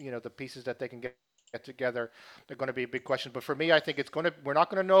the pieces that they can get together, they're going to be a big question. But for me, I think we're not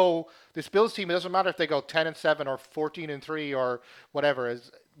going to know this Bills team. It doesn't matter if they go 10-7 or 14-3 or whatever.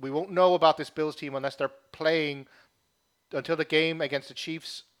 We won't know about this Bills team unless they're playing until the game against the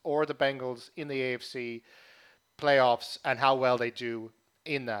Chiefs or the Bengals in the AFC playoffs and how well they do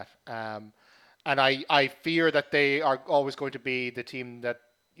in that. And I fear that they are always going to be the team that,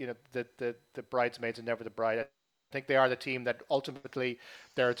 the bridesmaids and never the bride. I think they are the team that ultimately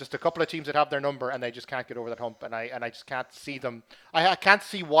there are just a couple of teams that have their number and they just can't get over that hump. And I just can't see them. I can't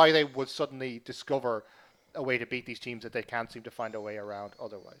see why they would suddenly discover a way to beat these teams that they can't seem to find a way around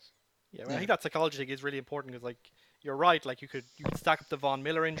otherwise. Yeah, I think that psychology thing is really important because, like, you're right. Like, you could stack up the Von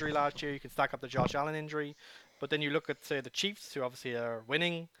Miller injury last year. You can stack up the Josh Allen injury, but then you look at, say, the Chiefs, who obviously are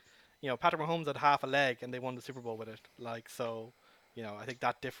winning. Patrick Mahomes had half a leg and they won the Super Bowl with it. Like, so, I think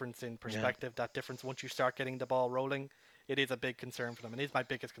that difference in Yeah. perspective, that difference once you start getting the ball rolling, it is a big concern for them. It is my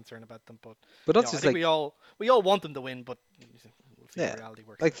biggest concern about them. But But I that's just think like, we all want them to win, but we'll see how yeah, reality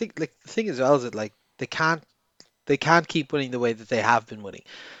works like out. the thing as well is that like they can't keep winning the way that they have been winning.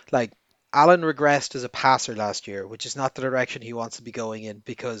 Like Allen regressed as a passer last year, which is not the direction he wants to be going in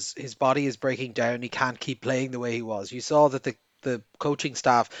because his body is breaking down. He can't keep playing the way he was. You saw that the coaching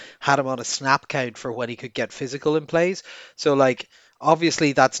staff had him on a snap count for when he could get physical in plays. So like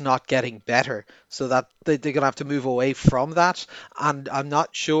obviously that's not getting better. So that they're gonna have to move away from that. And I'm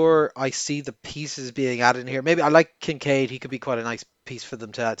not sure I see the pieces being added in here. Maybe I like Kincaid. He could be quite a nice piece for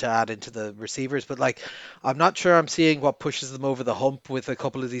them to add into the receivers. But like I'm not sure I'm seeing what pushes them over the hump with a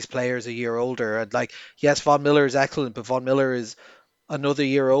couple of these players a year older. And like, yes, Von Miller is excellent, but Von Miller is another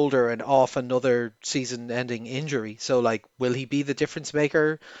year older and off another season-ending injury. So like, will he be the difference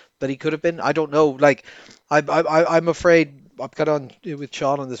maker that he could have been? I don't know. Like, I'm afraid I'm kind of on with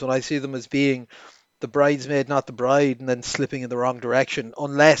Sean on this one. I see them as being the bridesmaid, not the bride, and then slipping in the wrong direction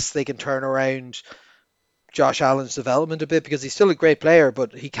unless they can turn around Josh Allen's development a bit because he's still a great player,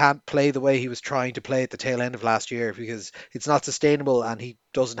 but he can't play the way he was trying to play at the tail end of last year because it's not sustainable and he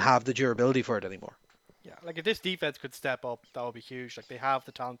doesn't have the durability for it anymore. Yeah, like if this defense could step up, that would be huge. Like they have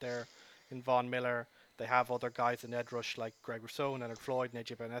the talent there in Von Miller. They have other guys in edge rush like Greg Rousseau, Leonard Floyd,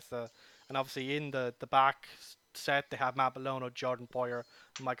 Najee Vanessa, and obviously in the back set they have Matt Malone, Jordan Poyer,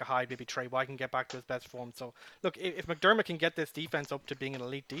 Micah Hyde, maybe Trey White can get back to his best form. So look, if McDermott can get this defense up to being an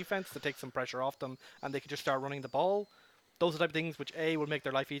elite defense to take some pressure off them, and they can just start running the ball, those are the type of things which A will make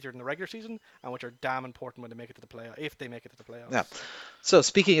their life easier in the regular season and which are damn important when they make it to the playoff if they make it to the Yeah. playoffs. So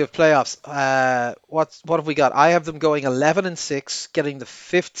speaking of playoffs, what have we got? I have them going 11-6, getting the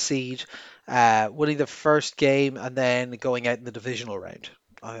fifth seed, winning the first game, and then going out in the divisional round.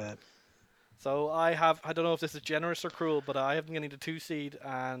 Uh, So I don't know if this is generous or cruel, but I have them getting the 2 seed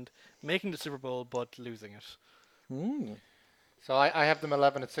and making the Super Bowl but losing it. hmm. So I have them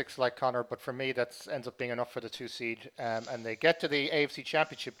 11-6 like Connor, but for me that ends up being enough for the 2 seed, and they get to the AFC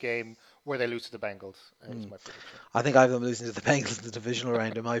Championship game where they lose to the Bengals. Is my prediction. I think I have them losing to the Bengals in the divisional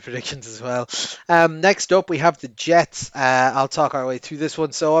round in my predictions as well. Next up, we have the Jets. I'll talk our way through this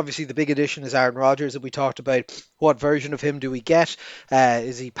one. So obviously the big addition is Aaron Rodgers that we talked about. What version of him do we get?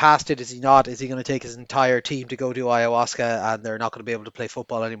 Is he past it? Is he not? Is he going to take his entire team to go do ayahuasca and they're not going to be able to play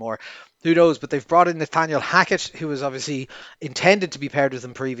football anymore? Who knows? But they've brought in Nathaniel Hackett, who was obviously intended to be paired with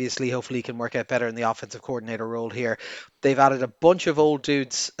him previously. Hopefully, he can work out better in the offensive coordinator role here. They've added a bunch of old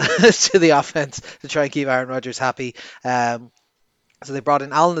dudes to the offense to try and keep Aaron Rodgers happy. So they brought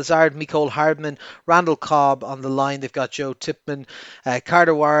in Al Nazard, Nicole Hardman, Randall Cobb on the line. They've got Joe Tipman,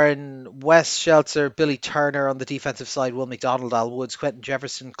 Carter Warren, Wes Shelter, Billy Turner on the defensive side, Will McDonald, Al Woods, Quentin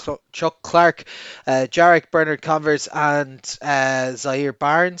Jefferson, Chuck Clark, Jarek Bernard Converse, and Zaire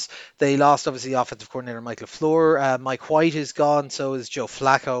Barnes. They lost obviously the offensive coordinator Mike LaFleur. Mike White is gone, so is Joe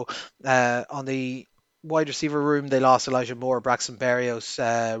Flacco. On the wide receiver room, they lost Elijah Moore, Braxton Berrios,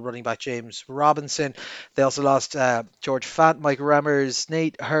 running back James Robinson. They also lost George Fant, Mike Remmers,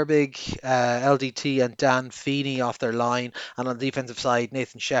 Nate Herbig, LDT, and Dan Feeney off their line. And on the defensive side,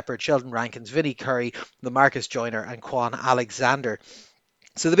 Nathan Shepard, Sheldon Rankins, Vinnie Curry, Lamarcus Joyner, and Quan Alexander.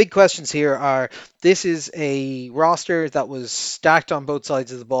 So the big questions here are this is a roster that was stacked on both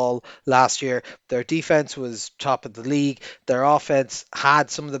sides of the ball last year. Their defense was top of the league. Their offense had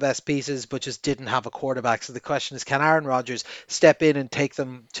some of the best pieces, but just didn't have a quarterback. So the question is, can Aaron Rodgers step in and take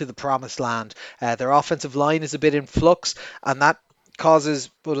them to the promised land? Their offensive line is a bit in flux, and that causes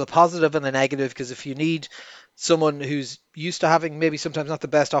both a positive and a negative because if you need someone who's used to having maybe sometimes not the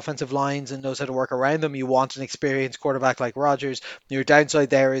best offensive lines and knows how to work around them. You want an experienced quarterback like Rodgers. Your downside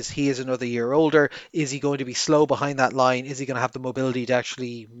there is he is another year older. Is he going to be slow behind that line? Is he going to have the mobility to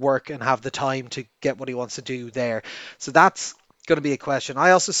actually work and have the time to get what he wants to do there? So that's going to be a question.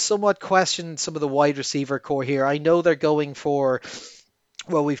 I also somewhat question some of the wide receiver core here. I know they're going for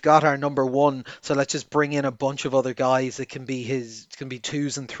well, we've got our number one, so let's just bring in a bunch of other guys that can be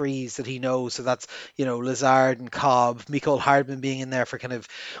twos and threes that he knows. So that's, Lazard and Cobb, Mecole Hardman being in there for kind of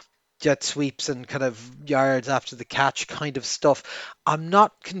jet sweeps and kind of yards after the catch kind of stuff. I'm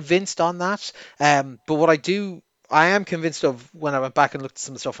not convinced on that. But I am convinced of when I went back and looked at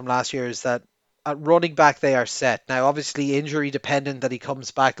some stuff from last year is that at running back they are set. Now, obviously injury dependent that he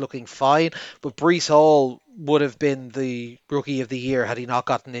comes back looking fine, but Brees Hall would have been the rookie of the year had he not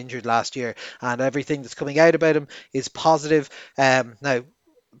gotten injured last year, and everything that's coming out about him is positive. Now,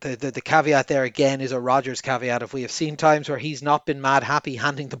 the caveat there again is a Rodgers caveat. If we have seen times where he's not been mad happy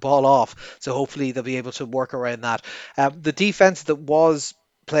handing the ball off, so hopefully they'll be able to work around that. The defense that was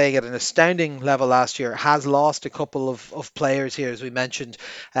playing at an astounding level last year has lost a couple of players here, as we mentioned.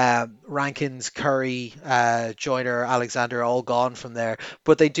 Rankins, Curry, Joyner, Alexander, all gone from there,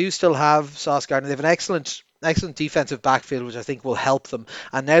 but they do still have Sauce Gardner. They have an excellent defensive backfield, which I think will help them.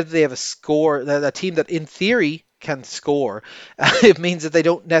 And now that they have a team that in theory can score, it means that they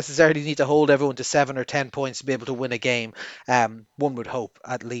don't necessarily need to hold everyone to 7 or 10 points to be able to win a game. One would hope,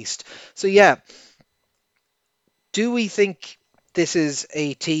 at least. So yeah, do we think this is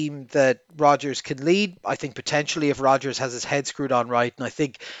a team that Rodgers can lead? I think potentially if Rodgers has his head screwed on right, and I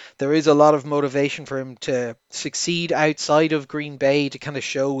think there is a lot of motivation for him to succeed outside of Green Bay to kind of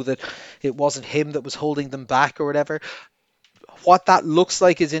show that it wasn't him that was holding them back or whatever. What that looks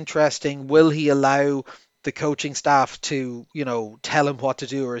like is interesting. Will he allow the coaching staff to, tell him what to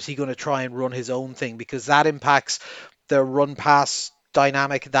do, or is he going to try and run his own thing? Because that impacts their run pass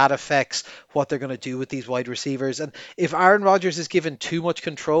dynamic. That affects what they're going to do with these wide receivers. And if Aaron Rodgers is given too much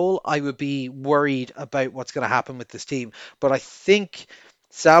control, I would be worried about what's going to happen with this team. But I think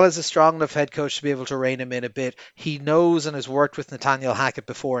Salah's a strong enough head coach to be able to rein him in a bit. He knows and has worked with Nathaniel Hackett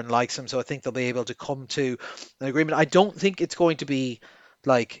before and likes him, so I think they'll be able to come to an agreement. I don't think it's going to be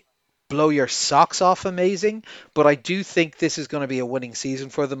like blow your socks off amazing, but I do think this is going to be a winning season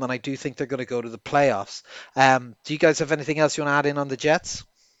for them, and I do think they're going to go to the playoffs. Do you guys have anything else you want to add in on the Jets?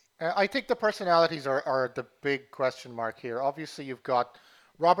 I think the personalities are the big question mark here. Obviously, you've got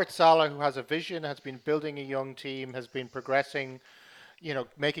Robert Saleh, who has a vision, has been building a young team, has been progressing,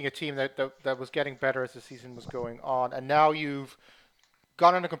 making a team that was getting better as the season was going on. And now you've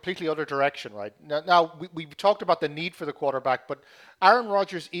gone in a completely other direction, right? Now we've talked about the need for the quarterback, but Aaron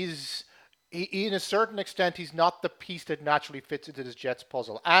Rodgers is, in a certain extent, he's not the piece that naturally fits into this Jets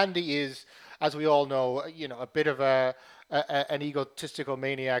puzzle. And he is, as we all know, a bit of an egotistical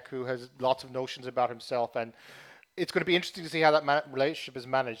maniac who has lots of notions about himself. And it's going to be interesting to see how that relationship is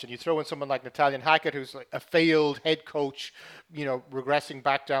managed. And you throw in someone like Nathaniel Hackett, who's like a failed head coach, regressing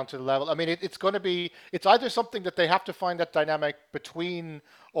back down to the level. I mean, it's going to be, it's either something that they have to find that dynamic between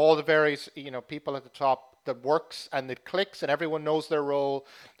all the various, people at the top that works and it clicks and everyone knows their role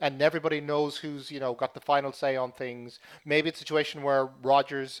and everybody knows who's, got the final say on things. Maybe it's a situation where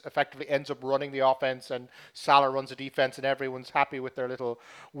Rodgers effectively ends up running the offense and Salah runs the defense and everyone's happy with their little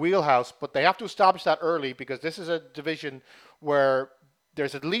wheelhouse. But they have to establish that early because this is a division where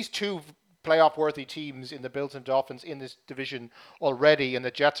there's at least two playoff worthy teams in the Bills and Dolphins in this division already, and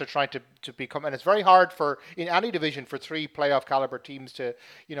the Jets are trying to become, and it's very hard for in any division for three playoff caliber teams to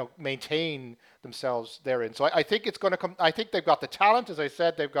maintain themselves therein. So I think it's going to come. I think they've got the talent, as I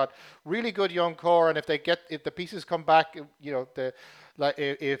said, they've got really good young core, and if the pieces come back, the like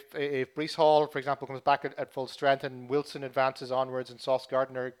if Brees Hall, for example, comes back at full strength and Wilson advances onwards and Sauce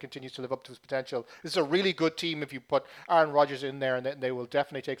Gardner continues to live up to his potential, this is a really good team if you put Aaron Rodgers in there, and they will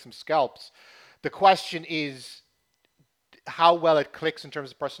definitely take some scalps. The question is how well it clicks in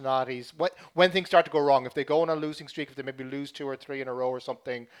terms of personalities. When things start to go wrong, if they go on a losing streak, if they maybe lose two or three in a row or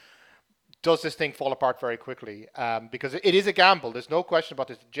something, does this thing fall apart very quickly? Because it is a gamble. There's no question about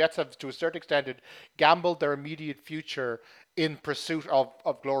this. The Jets have, to a certain extent, gambled their immediate future in pursuit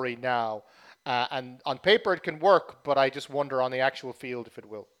of glory now. And on paper it can work, but I just wonder on the actual field if it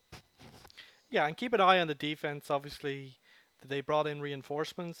will. Yeah, and keep an eye on the defense. Obviously, they brought in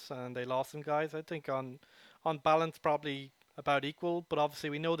reinforcements and they lost some guys. I think on balance probably about equal, but obviously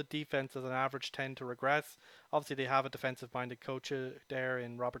we know the defense as an average tend to regress. Obviously they have a defensive minded coach there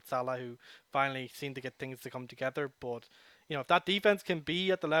in Robert Saleh who finally seemed to get things to come together. But if that defense can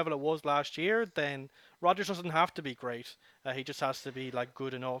be at the level it was last year, then Rodgers doesn't have to be great. He just has to be like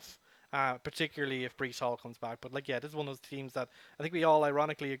good enough. Particularly if Brees Hall comes back. But this is one of those teams that I think we all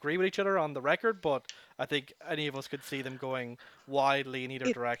ironically agree with each other on the record, but I think any of us could see them going widely in either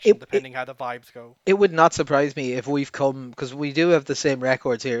It, direction, it, depending how the vibes go. It would not surprise me if we've come, because we do have the same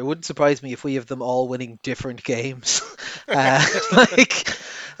records here. It wouldn't surprise me if we have them all winning different games. uh, like,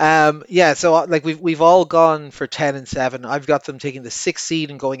 yeah. So like we've all gone for 10-7. I've got them taking the sixth seed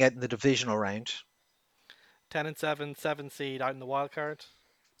and going out in the divisional round. 10-7, 7 seed out in the wild card.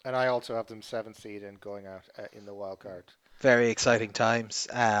 And I also have them 7 seed and going out in the wild card. Very exciting times.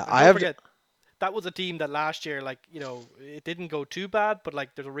 And I don't have forget, that was a team that last year, it didn't go too bad, but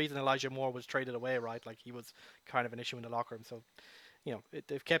there's a reason Elijah Moore was traded away, right? Like he was kind of an issue in the locker room. So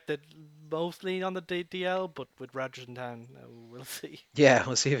they've kept it mostly on the DL, but with Rodgers in town, we'll see. Yeah,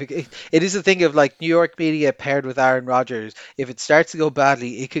 we'll see if it is a thing of like New York media paired with Aaron Rodgers. If it starts to go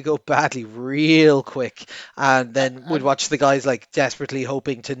badly, it could go badly real quick, and then we'd And watch the guys like desperately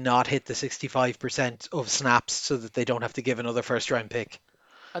hoping to not hit the 65% of snaps so that they don't have to give another first round pick.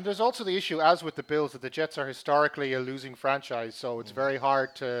 and there's also the issue, as with the Bills, that the Jets are historically a losing franchise, so it's very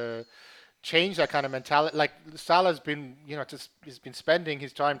hard to change that kind of mentality. Like Salah's been, just he's been spending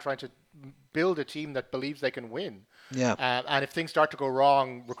his time trying to build a team that believes they can win. Yeah. And if things start to go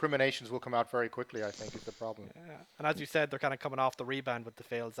wrong, recriminations will come out very quickly, I think, is the problem. Yeah. And as you said, they're kind of coming off the rebound with the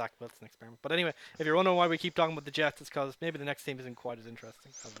failed Zach Wilson experiment. But anyway, if you're wondering why we keep talking about the Jets, it's because maybe the next team isn't quite as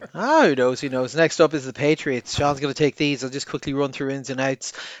interesting. Ah, who knows? Who knows? Next up is the Patriots. Sean's going to take these. I'll just quickly run through ins and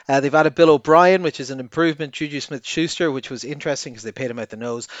outs. They've added Bill O'Brien, which is an improvement. Juju Smith-Schuster, which was interesting because they paid him out the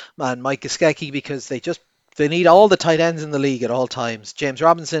nose. And Mike Gesicki because they just They need all the tight ends in the league at all times. James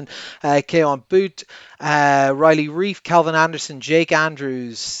Robinson, Keon Boot, Riley Reef, Calvin Anderson, Jake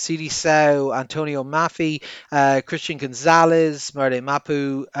Andrews, CD Sow, Antonio Maffey, Christian Gonzalez, Merde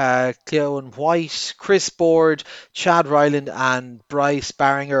Mapu, Cleowen White, Chris Board, Chad Ryland, and Bryce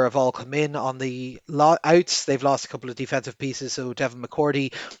Barringer have all come in on the outs. They've lost a couple of defensive pieces, so Devin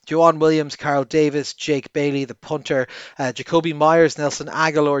McCourty, Joanne Williams, Carl Davis, Jake Bailey, the punter, Jacoby Myers, Nelson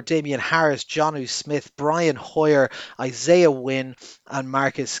Aguilar, Damian Harris, Johnu Smith, Brian Hoyer, Isaiah Wynn, and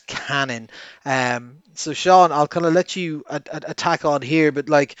Marcus Cannon. So Sean, I'll kind of let you attack on here, but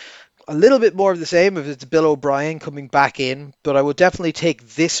like a little bit more of the same if it's Bill O'Brien coming back in, but I would definitely take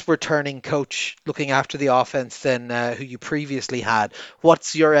this returning coach looking after the offense than who you previously had.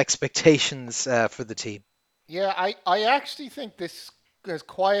 What's your expectations for the team? Yeah, I actually think this has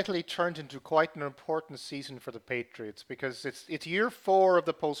quietly turned into quite an important season for the Patriots because it's year four of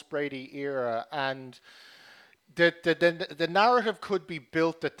the post Brady era, and the narrative could be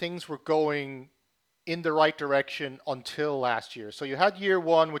built that things were going in the right direction until last year. So you had year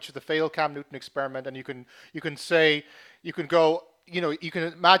one, which is the failed Cam Newton experiment, and you can say you can go. You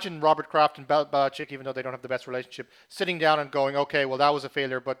can imagine Robert Kraft and Belichick, even though they don't have the best relationship, sitting down and going, okay, well, that was a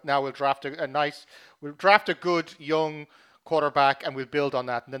failure, but now we'll draft a good young quarterback and we'll build on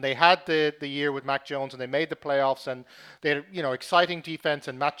that. And then they had the year with Mac Jones and they made the playoffs and they had, exciting defense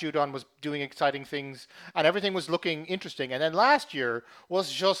and Matt Judon was doing exciting things and everything was looking interesting. And then last year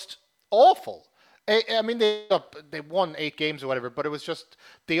was just awful. I mean, they won 8 games or whatever, but it was just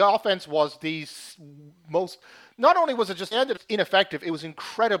the offense was the most. Not only was it just ended ineffective, it was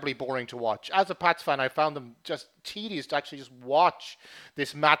incredibly boring to watch. As a Pats fan, I found them just tedious to actually just watch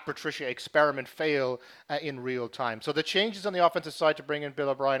this Matt Patricia experiment fail in real time. So the changes on the offensive side to bring in Bill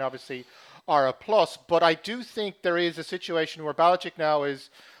O'Brien obviously are a plus, but I do think there is a situation where Belichick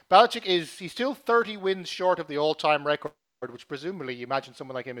is he's still 30 wins short of the all-time record, which presumably you imagine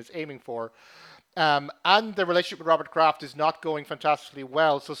someone like him is aiming for. And the relationship with Robert Kraft is not going fantastically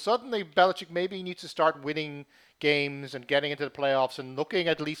well. So suddenly Belichick maybe needs to start winning games and getting into the playoffs and looking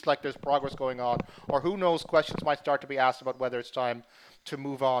at least like there's progress going on. Or who knows, questions might start to be asked about whether it's time to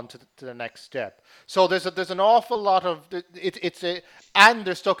move on to the next step. So there's an awful lot of and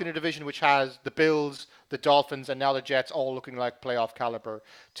they're stuck in a division which has the Bills, the Dolphins, and now the Jets all looking like playoff caliber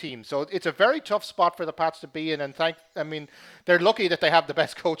teams. So it's a very tough spot for the Pats to be in. And they're lucky that they have the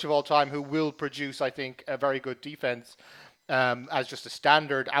best coach of all time who will produce, I think, a very good defense. As just a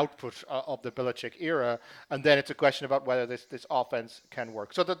standard output of the Belichick era, and then it's a question about whether this offense can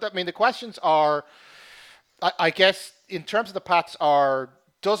work. So the questions are, I guess, in terms of the Pats,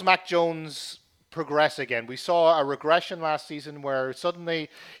 does Mac Jones progress again? We saw a regression last season where suddenly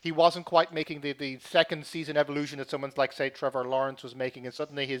he wasn't quite making the second season evolution that someone like, say, Trevor Lawrence was making, and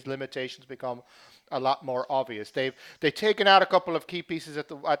suddenly his limitations become a lot more obvious. They've taken out a couple of key pieces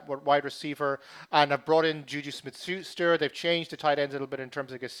at wide receiver and have brought in Juju Smith-Schuster. They've changed the tight ends a little bit in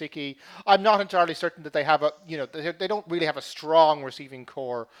terms of Gesicki. I'm not entirely certain that they have they don't really have a strong receiving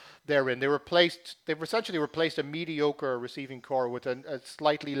core therein. They've essentially replaced a mediocre receiving core with a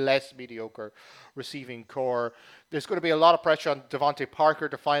slightly less mediocre receiving core. There's going to be a lot of pressure on Devontae Parker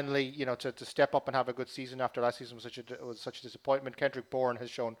to finally, to step up and have a good season after last season was such a disappointment. Kendrick Bourne has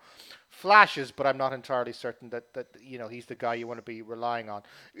shown flashes, but I'm not entirely certain that he's the guy you want to be relying on.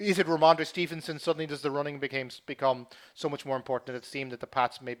 Is it Ramondre Stevenson? Suddenly does the running become so much more important? It seemed that the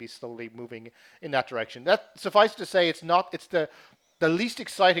Pats may be slowly moving in that direction. That suffice to say, it's the least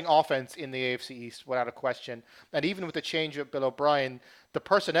exciting offense in the AFC East, without a question. And even with the change of Bill O'Brien, the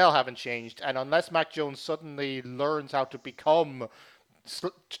personnel haven't changed. And unless Mac Jones suddenly learns how to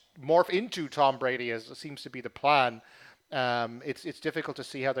morph into Tom Brady, as seems to be the plan, it's difficult to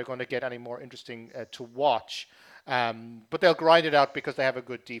see how they're going to get any more interesting to watch. But they'll grind it out because they have a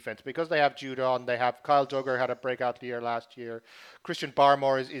good defense. Because they have Judon, they have Kyle Duggar had a breakout year last year. Christian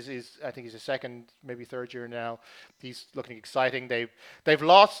Barmore is I think he's a second, maybe third year now. He's looking exciting. They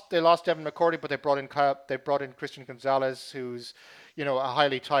lost Devin McCourty, but they brought in Christian Gonzalez, who's a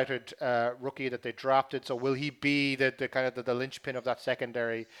highly touted rookie that they drafted. So will he be the kind of the linchpin of that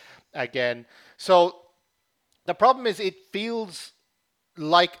secondary again? So the problem is it feels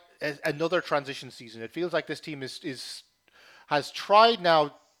like another transition season. It feels like this team has tried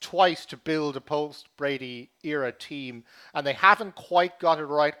now twice to build a post Brady era team, and they haven't quite got it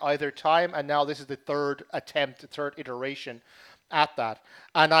right either time. And now this is the third iteration at that.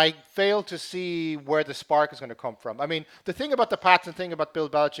 And I fail to see where the spark is going to come from. I mean, the thing about the Pats and the thing about Bill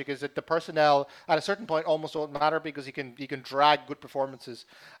Belichick is that the personnel at a certain point almost don't matter because he can drag good performances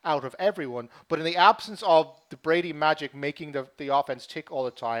out of everyone. But in the absence of the Brady magic making the offense tick all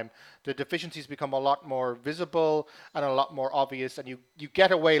the time, the deficiencies become a lot more visible and a lot more obvious, and you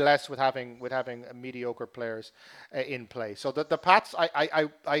get away less with having mediocre players in play. So the Pats,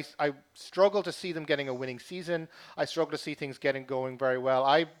 I struggle to see them getting a winning season. I struggle to see things getting going very well.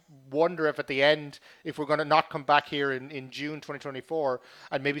 I wonder if at the end, if we're going to not come back here in June 2024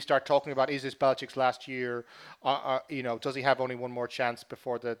 and maybe start talking about, is this Belichick's last year? Does he have only one more chance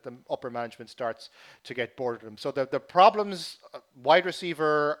before the upper management starts to get bored of him? So the problems, wide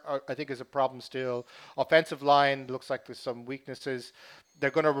receiver, I think is a problem still. Offensive line looks like there's some weaknesses. They're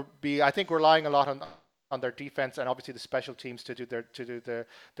going to be, I think, relying a lot on their defense and obviously the special teams to do the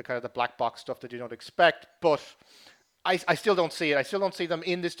kind of the black box stuff that you don't expect. But I still don't see it. I still don't see them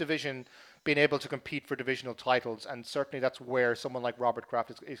in this division being able to compete for divisional titles, and certainly that's where someone like Robert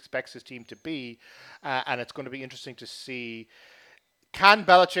Kraft expects his team to be. And it's going to be interesting to see, can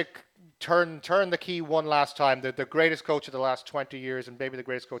Belichick turn the key one last time, the greatest coach of the last 20 years and maybe the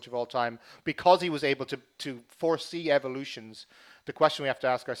greatest coach of all time, because he was able to foresee evolutions. The question we have to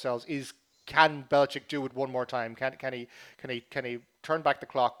ask ourselves is, can Belichick do it one more time? Can he turn back the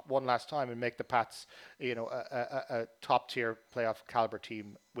clock one last time and make the Pats, a top tier playoff caliber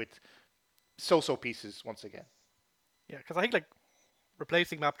team with so pieces once again? Yeah, because I think like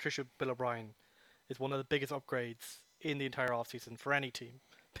replacing Matt Patricia with Bill O'Brien is one of the biggest upgrades in the entire offseason for any team.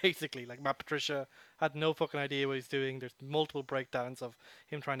 Basically, like Matt Patricia had no fucking idea what he's doing. There's multiple breakdowns of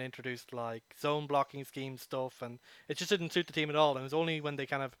him trying to introduce like zone blocking scheme stuff, and it just didn't suit the team at all. And it was only when they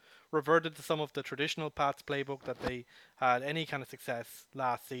kind of reverted to some of the traditional Pats playbook that they had any kind of success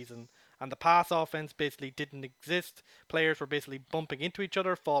last season. And the pass offense basically didn't exist. Players were basically bumping into each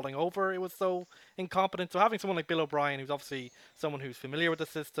other, falling over. It was so incompetent. So having someone like Bill O'Brien, who's obviously someone who's familiar with the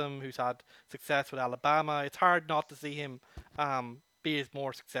system, who's had success with Alabama, it's hard not to see him be his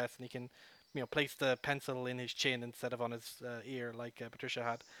more success, and he can, place the pencil in his chin instead of on his ear like Patricia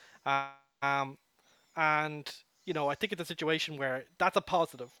had. And I think it's a situation where that's a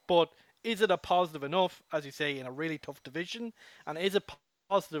positive, but is it a positive enough, as you say, in a really tough division? And is it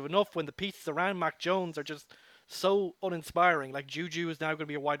positive enough when the pieces around Mac Jones are just so uninspiring? Like Juju is now going to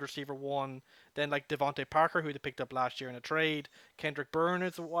be a wide receiver one. Then like Devontae Parker, who they picked up last year in a trade. Kendrick Byrne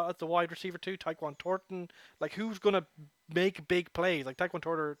is a wide receiver too. Tyquan Thornton. Like who's going to make big plays? Like Tyquan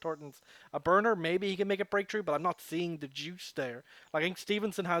Thornton's a burner. Maybe he can make a breakthrough, but I'm not seeing the juice there. Like I think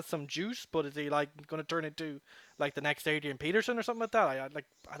Stevenson has some juice, but is he like going to turn into like the next Adrian Peterson or something like that?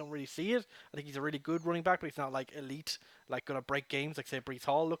 I don't really see it. I think he's a really good running back, but he's not like elite, like going to break games like say Brees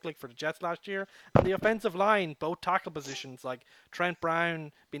Hall looked like for the Jets last year. And the offensive line, both tackle positions, like Trent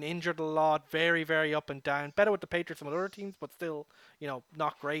Brown been injured a lot, very very up and down. Better with the Patriots and with other teams, but still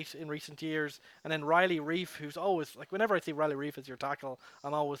not great in recent years. And then Riley Reef, who's always like, whenever I see Riley Reef as your tackle,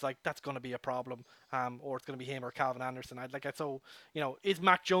 I'm always like, that's going to be a problem. Or it's going to be him or Calvin Anderson. Is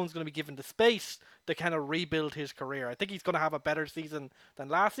Mac Jones going to be given the space to kind of rebuild his career? I think he's going to have a better season than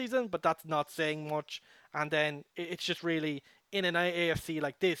last season, but that's not saying much. And then it's just really in an AFC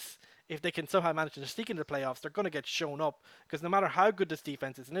like this, if they can somehow manage to sneak into the playoffs, they're going to get shown up, because no matter how good this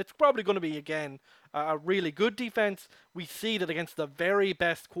defense is, and it's probably going to be again a really good defense, we see that against the very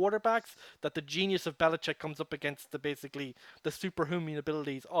best quarterbacks, that the genius of Belichick comes up against basically the superhuman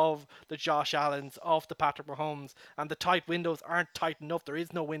abilities of the Josh Allens, of the Patrick Mahomes, and the tight windows aren't tight enough. There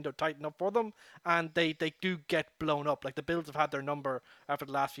is no window tight enough for them, and they do get blown up. Like the Bills have had their number after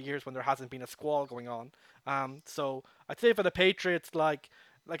the last few years when there hasn't been a squall going on. So I'd say for the Patriots, like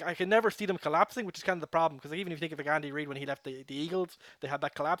I can never see them collapsing, which is kind of the problem, because even if you think of like Andy Reid when he left the Eagles, they had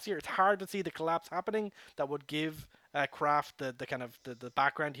that collapse here. It's hard to see the collapse happening that would give Kraft the kind of the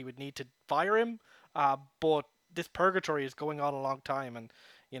background he would need to fire him. But this purgatory is going on a long time, and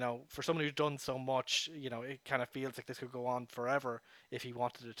for someone who's done so much, it kind of feels like this could go on forever if he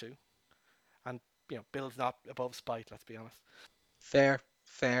wanted it to. And Bill's not above spite, let's be honest. Fair,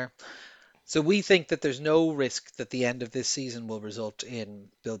 fair. So we think that there's no risk that the end of this season will result in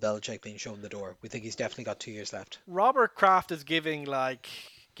Bill Belichick being shown the door. We think he's definitely got 2 years left. Robert Kraft is giving like,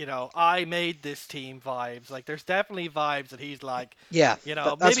 I made this team vibes. Like there's definitely vibes that he's like, Yeah,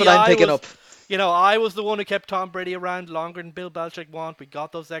 that's maybe what I'm picking up. I was the one who kept Tom Brady around longer than Bill Belichick wanted. We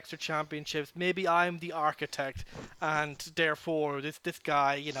got those extra championships. Maybe I'm the architect, and therefore this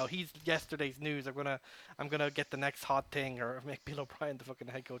guy, he's yesterday's news. I'm gonna get the next hot thing, or make Bill O'Brien the fucking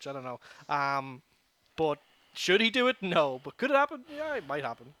head coach. I don't know. But should he do it? No. But could it happen? Yeah, it might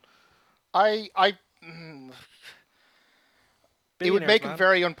happen. I mm, it would Billionaires, make him man.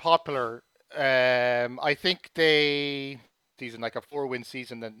 very unpopular. I think season like a 4-win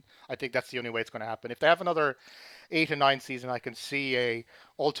season, then I think that's the only way it's going to happen. If they have another 8 and 9 season, I can see a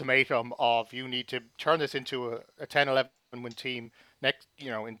ultimatum of, you need to turn this into a 10, 11 win team next, in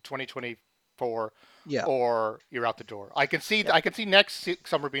 2024, Yeah. or you're out the door. Yeah. I can see next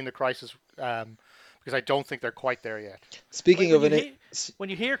summer being the crisis, because I don't think they're quite there yet. Speaking When of you an, hear when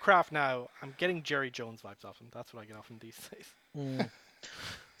you hear Kraft now, I'm getting Jerry Jones vibes off him. That's what I get off him these days. mm,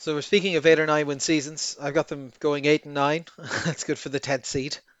 so we're speaking of 8 or 9 win seasons. I've got them going 8 and 9. That's good for the 10th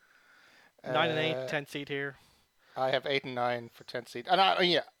seed. 9 and 8, Uh, 10 seed here. I have 8 and 9 for 10 seed, and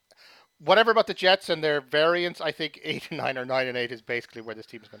yeah, whatever about the Jets and their variants, I think 8 and 9 or 9 and 8 is basically where this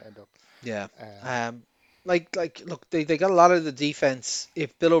team is going to end up. Yeah. Um, Um, look, they got a lot of the defense.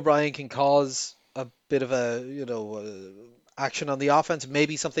 If Bill O'Brien can cause a bit of a, action on the offense,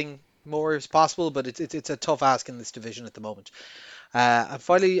 maybe something more is possible, but it's a tough ask in this division at the moment. And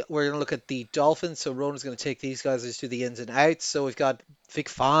finally, we're going to look at the Dolphins. So Ronan's going to take these guys as to the ins and outs. So we've got Vic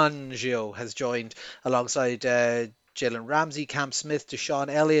Fangio has joined alongside Jalen Ramsey, Cam Smith, Deshaun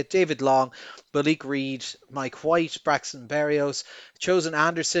Elliott, David Long, Malik Reed, Mike White, Braxton Berrios, Chosen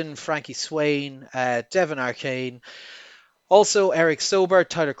Anderson, Frankie Swain, Devin Arcane, also Eric Sober,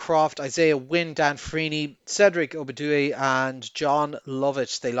 Tyler Croft, Isaiah Wynn, Dan Freeney, Cedric Obadue, and John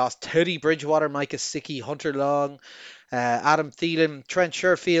Lovett. They lost Teddy Bridgewater, Micah Sicky, Hunter Long, Adam Thielen, Trent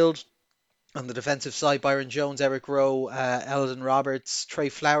Sherfield. On the defensive side, Byron Jones, Eric Rowe, Eldon Roberts, Trey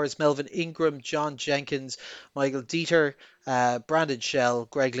Flowers, Melvin Ingram, John Jenkins, Michael Dieter, Brandon Shell,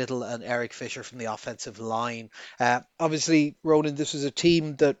 Greg Little, and Eric Fisher from the offensive line. Obviously, Ronan, this was a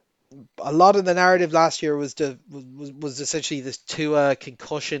team that a lot of the narrative last year was essentially this Tua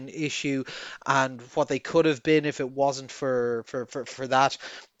concussion issue and what they could have been if it wasn't for that.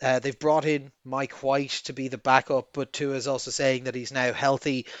 They've brought in Mike White to be the backup, but Tua is also saying that he's now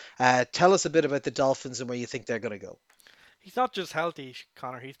healthy. Tell us a bit about the Dolphins and where you think they're going to go. He's not just healthy,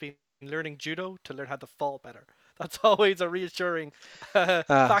 Connor. He's been learning judo to learn how to fall better. That's always a reassuring Uh,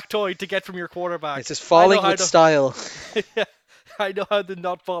 factoid to get from your quarterback. it's just I know falling how with to. style. I know how to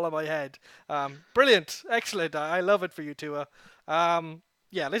not fall on my head. Brilliant, excellent. I love it for you, Tua.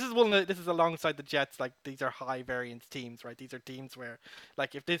 Yeah, this is this is alongside the Jets. Like these are high variance teams, right? These are teams where,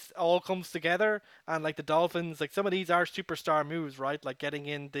 like, if this all comes together, and like the Dolphins, like some of these are superstar moves, right? Like getting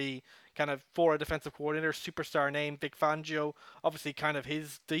in the kind of for a defensive coordinator, superstar name, Vic Fangio. Obviously, kind of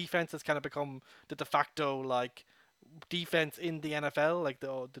his defense has kind of become the de facto like defense in the NFL, like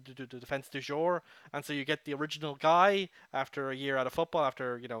the defense du jour, and so you get the original guy after a year out of football,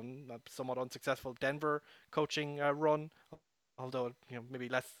 after a somewhat unsuccessful Denver coaching run, although maybe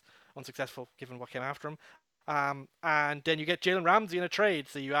less unsuccessful given what came after him. And then you get Jalen Ramsey in a trade,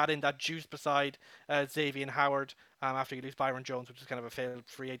 so you add in that juice beside Xavier Howard after you lose Byron Jones, which is kind of a failed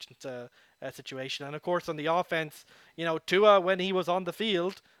free agent situation. And of course, on the offense, Tua, when he was on the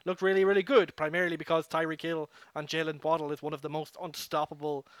field, looked really, really good, primarily because Tyreek Hill and Jalen Waddle is one of the most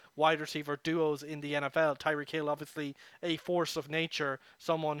unstoppable wide receiver duos in the NFL. Tyreek Hill, obviously, a force of nature,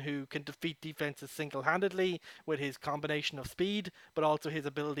 someone who can defeat defenses single handedly with his combination of speed, but also his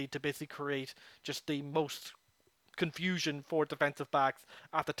ability to basically create just the most confusion for defensive backs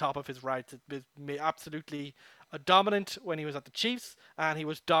at the top of his routes. It was absolutely dominant when he was at the Chiefs, and he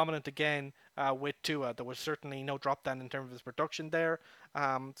was dominant again with Tua. There was certainly no drop down in terms of his production there.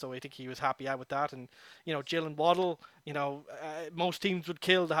 So I think he was happy out with that. And Jalen Waddle, most teams would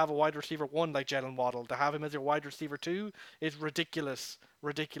kill to have a wide receiver one like Jalen Waddle. To have him as your wide receiver two is ridiculous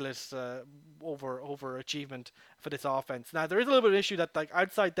overachievement for this offense. Now there is a little bit of an issue that like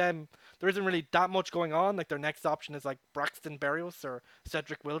outside them there isn't really that much going on. Like their next option is like Braxton Berrios or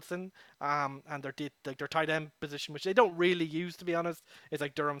Cedric Wilson, and their tight end position, which they don't really use to be honest, is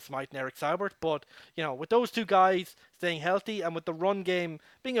like Durham Smythe and Eric Saubert. But with those two guys staying healthy and with the run game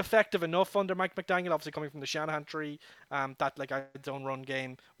being effective enough under Mike McDaniel, obviously coming from the Shanahan tree, that like zone run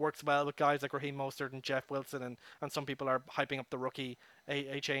game works well with guys like Raheem Mostert and Jeff Wilson, and some people are hyping up the rookie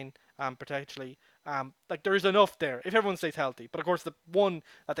A Chain potentially. Like there is enough there if everyone stays healthy. But of course, the one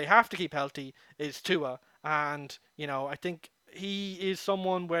that they have to keep healthy is Tua, and I think he is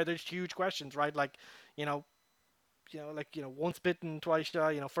someone where there's huge questions, right? Like, once bitten, twice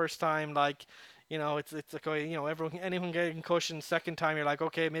shy. First time, like, it's like everyone anyone getting concussion. Second time, you're like,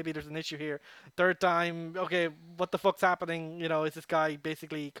 okay, maybe there's an issue here. Third time, okay, what the fuck's happening? Is this guy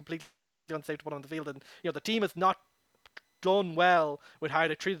basically completely unsafe to put on the field? And the team is not done well with how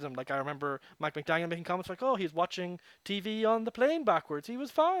they treated him. Like I remember Mike McDaniel making comments like, "Oh, he's watching TV on the plane backwards. He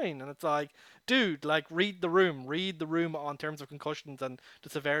was fine." And it's like, dude, like read the room on terms of concussions and the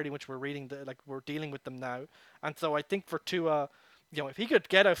severity in which we're dealing with them now. And so I think for Tua, if he could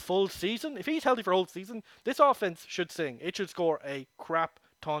get a full season, if he's healthy for a whole season, this offense should sing. It should score a crap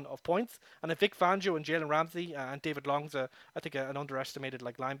ton of points. And if Vic Fangio and Jalen Ramsey and David Long's I think an underestimated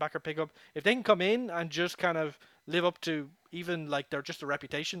like linebacker pickup, if they can come in and just kind of live up to even like they're just a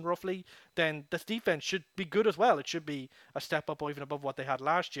reputation roughly, then this defense should be good as well. It should be a step up or even above what they had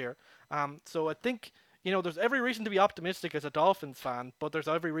last year. So I think there's every reason to be optimistic as a Dolphins fan, but there's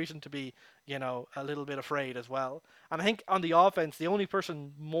every reason to be, a little bit afraid as well. And I think on the offense, the only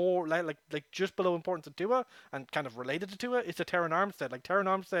person more like just below importance to Tua and kind of related to Tua is to Terran Armstead. Like Terran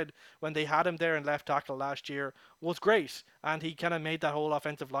Armstead, when they had him there in left tackle last year, was great, and he kind of made that whole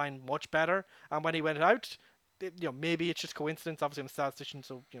offensive line much better. And when he went out, maybe it's just coincidence. Obviously, I'm a statistician,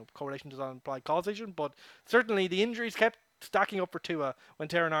 so correlation does not imply causation. But certainly, the injuries kept stacking up for Tua when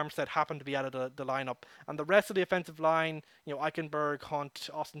Terran Armstead happened to be out of the lineup. And the rest of the offensive line, Eichenberg,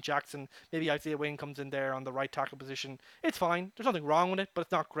 Hunt, Austin Jackson, maybe Isaiah Wayne comes in there on the right tackle position. It's fine. There's nothing wrong with it, but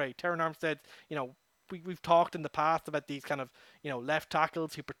it's not great. Terran Armstead, we've talked in the past about these kind of left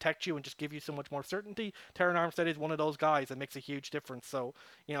tackles who protect you and just give you so much more certainty. Terran Armstead is one of those guys that makes a huge difference. So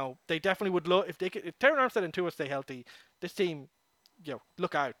they definitely would look if Terran Armstead and Tua stay healthy, this team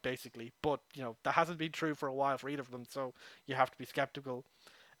look out basically. But that hasn't been true for a while for either of them, so you have to be skeptical.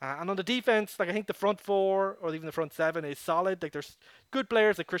 And on the defense, like I think the front four or even the front seven is solid. Like there's good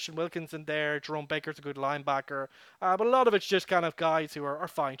players like Christian Wilkins in there. Jerome Baker's a good linebacker. But a lot of it's just kind of guys who are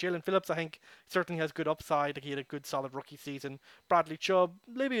fine. Jalen Phillips, I think, certainly has good upside. Like he had a good solid rookie season. Bradley Chubb,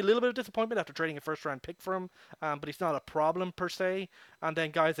 maybe a little bit of disappointment after trading a first round pick for him. But he's not a problem per se. And then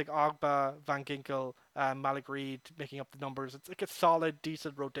guys like Ogba, Van Ginkel, Malik Reed making up the numbers. It's like a solid,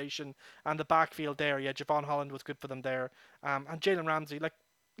 decent rotation. And the backfield there, yeah, Javon Holland was good for them there. And Jalen Ramsey, like,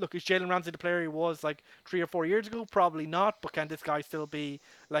 look, is Jalen Ramsey the player he was like 3 or 4 years ago? Probably not. But can this guy still be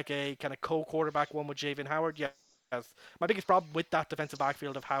like a kind of co-quarterback one with Javen Howard? Yes. My biggest problem with that defensive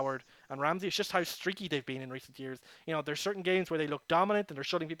backfield of Howard and Ramsey is just how streaky they've been in recent years. There's certain games where they look dominant and they're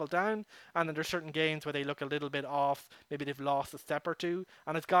shutting people down, and then there's certain games where they look a little bit off. Maybe they've lost a step or two.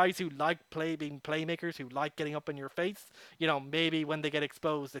 And it's guys who like being playmakers, who like getting up in your face. Maybe when they get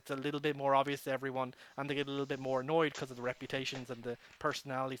exposed, it's a little bit more obvious to everyone, and they get a little bit more annoyed because of the reputations and the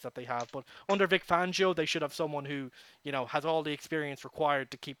personalities that they have. But under Vic Fangio, they should have someone who has all the experience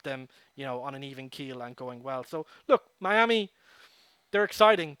required to keep them on an even keel and going well. So look, Miami, they're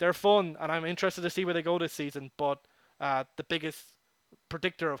exciting, they're fun, and I'm interested to see where they go this season. But the biggest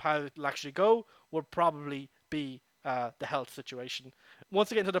predictor of how it'll actually go will probably be the health situation. Once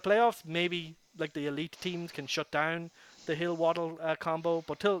they get into the playoffs, maybe like the elite teams can shut down the Hill Waddle combo.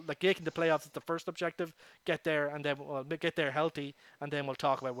 But till like getting the playoffs is the first objective. Get there and then get there healthy, and then we'll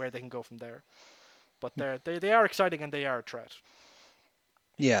talk about where they can go from there. But they are exciting and they are a threat.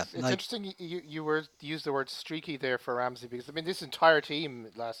 Yeah, It's like interesting you used the word streaky there for Ramsey, because I mean this entire team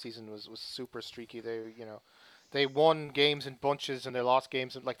last season was super streaky. They won games in bunches and they lost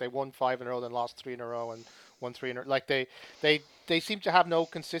games like they won five in a row, then lost three in a row and won three in a row. Like they seem to have no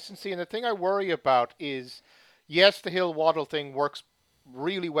consistency. And the thing I worry about is, yes, the Hill Waddle thing works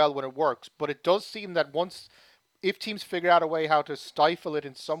really well when it works, but it does seem that once if teams figure out a way how to stifle it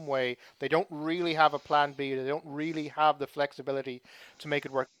in some way, they don't really have a plan B. They don't really have the flexibility to make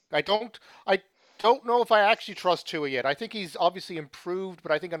it work. I don't know if I actually trust Tua yet. I think he's obviously improved,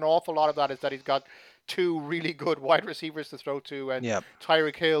 but I think an awful lot of that is that he's got two really good wide receivers to throw to, and yeah,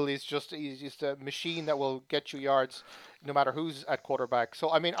 Tyreek Hill is just a machine that will get you yards no matter who's at quarterback. So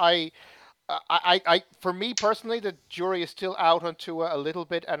I mean, for me personally, the jury is still out on Tua a little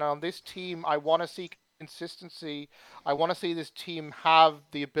bit, and on this team, I want to see consistency. I want to see this team have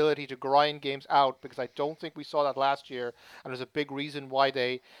the ability to grind games out, because I don't think we saw that last year, and there's a big reason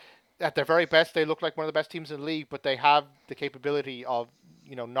why at their very best, they look like one of the best teams in the league, but they have the capability of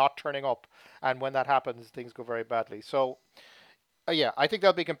not turning up, and when that happens, things go very badly. So yeah, I think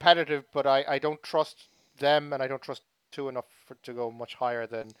they'll be competitive, but I don't trust them, and I don't trust two enough to go much higher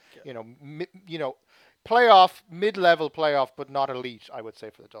than Yeah. playoff, mid-level playoff, but not elite. I would say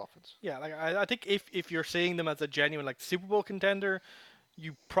for the Dolphins. Yeah, like I think if you're seeing them as a genuine like Super Bowl contender,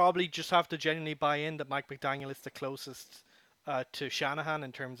 you probably just have to genuinely buy in that Mike McDaniel is the closest to Shanahan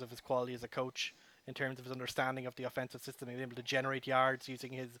in terms of his quality as a coach, in terms of his understanding of the offensive system, being able to generate yards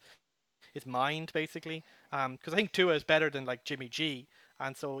using his mind basically. Because I think Tua is better than like Jimmy G,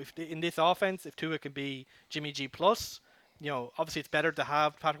 and so in this offense, if Tua can be Jimmy G plus, obviously it's better to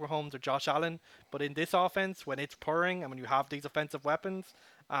have Patrick Mahomes or Josh Allen, but in this offense, when it's purring and when you have these offensive weapons,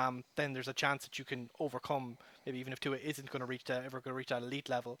 then there's a chance that you can overcome. Maybe even if Tua isn't going to ever going to reach that elite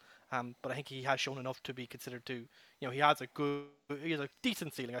level, but I think he has shown enough to be considered to. He has a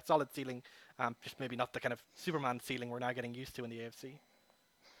decent ceiling, a solid ceiling, just maybe not the kind of Superman ceiling we're now getting used to in the AFC.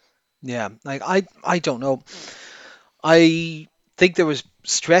 yeah, like I don't know. I think there was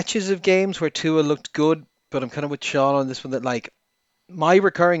stretches of games where Tua looked good, but I'm kind of with Sean on this one that like my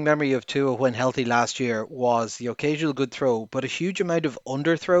recurring memory of Tua when healthy last year was the occasional good throw, but a huge amount of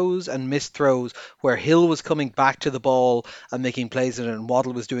underthrows and missed throws where Hill was coming back to the ball and making plays in it, and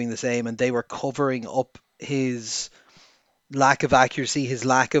Waddle was doing the same, and they were covering up his lack of accuracy, his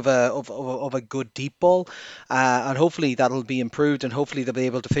lack of a good deep ball, and hopefully that'll be improved, and hopefully they'll be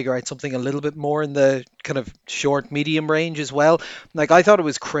able to figure out something a little bit more in the kind of short medium range as well. Like I thought it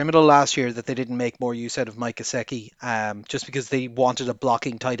was criminal last year that they didn't make more use out of Mike Gesicki, just because they wanted a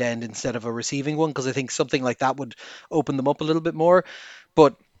blocking tight end instead of a receiving one, because I think something like that would open them up a little bit more.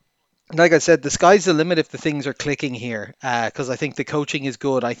 But like I said, the sky's the limit if the things are clicking here. Because I think the coaching is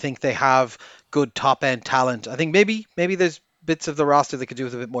good. I think they have good top end talent. I think maybe there's bits of the roster that could do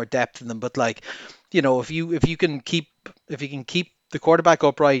with a bit more depth in them. But like, if you can keep the quarterback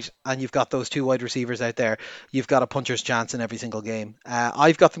upright and you've got those two wide receivers out there, you've got a puncher's chance in every single game.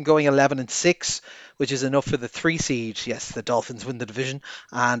 I've got them going 11-6, which is enough for the 3 seed. Yes, the Dolphins win the division,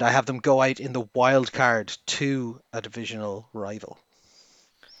 and I have them go out in the wild card to a divisional rival.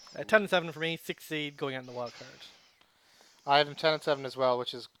 10-7 for me, 6 seed going out in the wild card. I have them 10-7 as well,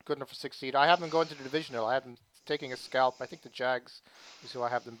 which is good enough for 6 seed. I have them going to the divisional. I have them taking a scalp. I think the Jags is who I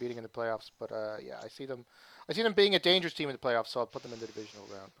have them beating in the playoffs. But yeah, I see them. I see them being a dangerous team in the playoffs, so I'll put them in the divisional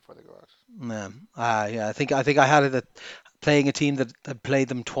round before they go out. Yeah, I think I had it that playing a team that had played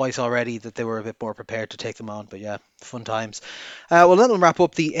them twice already, that they were a bit more prepared to take them on. But yeah, fun times. Well, that'll wrap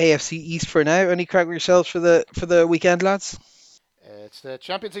up the AFC East for now. Any crack with yourselves for the weekend, lads? It's the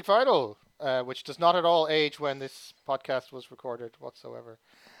Champions League final, which does not at all age when this podcast was recorded whatsoever.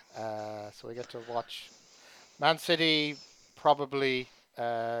 So we get to watch Man City probably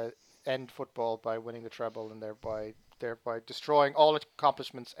end football by winning the treble and thereby destroying all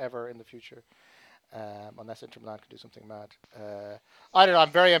accomplishments ever in the future. Unless Inter Milan can do something mad. I don't know.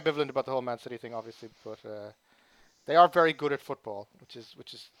 I'm very ambivalent about the whole Man City thing, obviously, but they are very good at football, which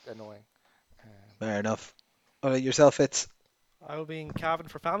is annoying. Um, Fair enough. What about yourself, Fitz? I will be in Cavan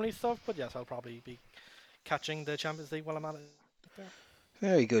for family stuff, but yes, I'll probably be catching the Champions League while I'm at it there.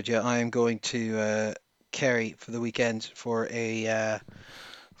 Very good. Yeah, I am going to Kerry for the weekend for a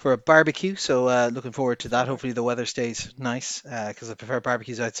barbecue. So looking forward to that. Very Hopefully the weather stays nice because I prefer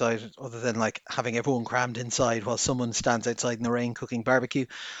barbecues outside other than like having everyone crammed inside while someone stands outside in the rain cooking barbecue.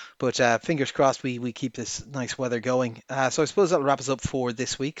 But fingers crossed we keep this nice weather going. So I suppose that'll wrap us up for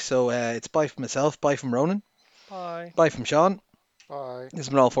this week. So it's bye from myself, bye from Ronan, Bye. bye from Sean. bye. This has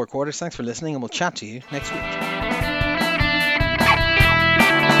been all 4 quarters. Thanks for listening, and we'll chat to you next week.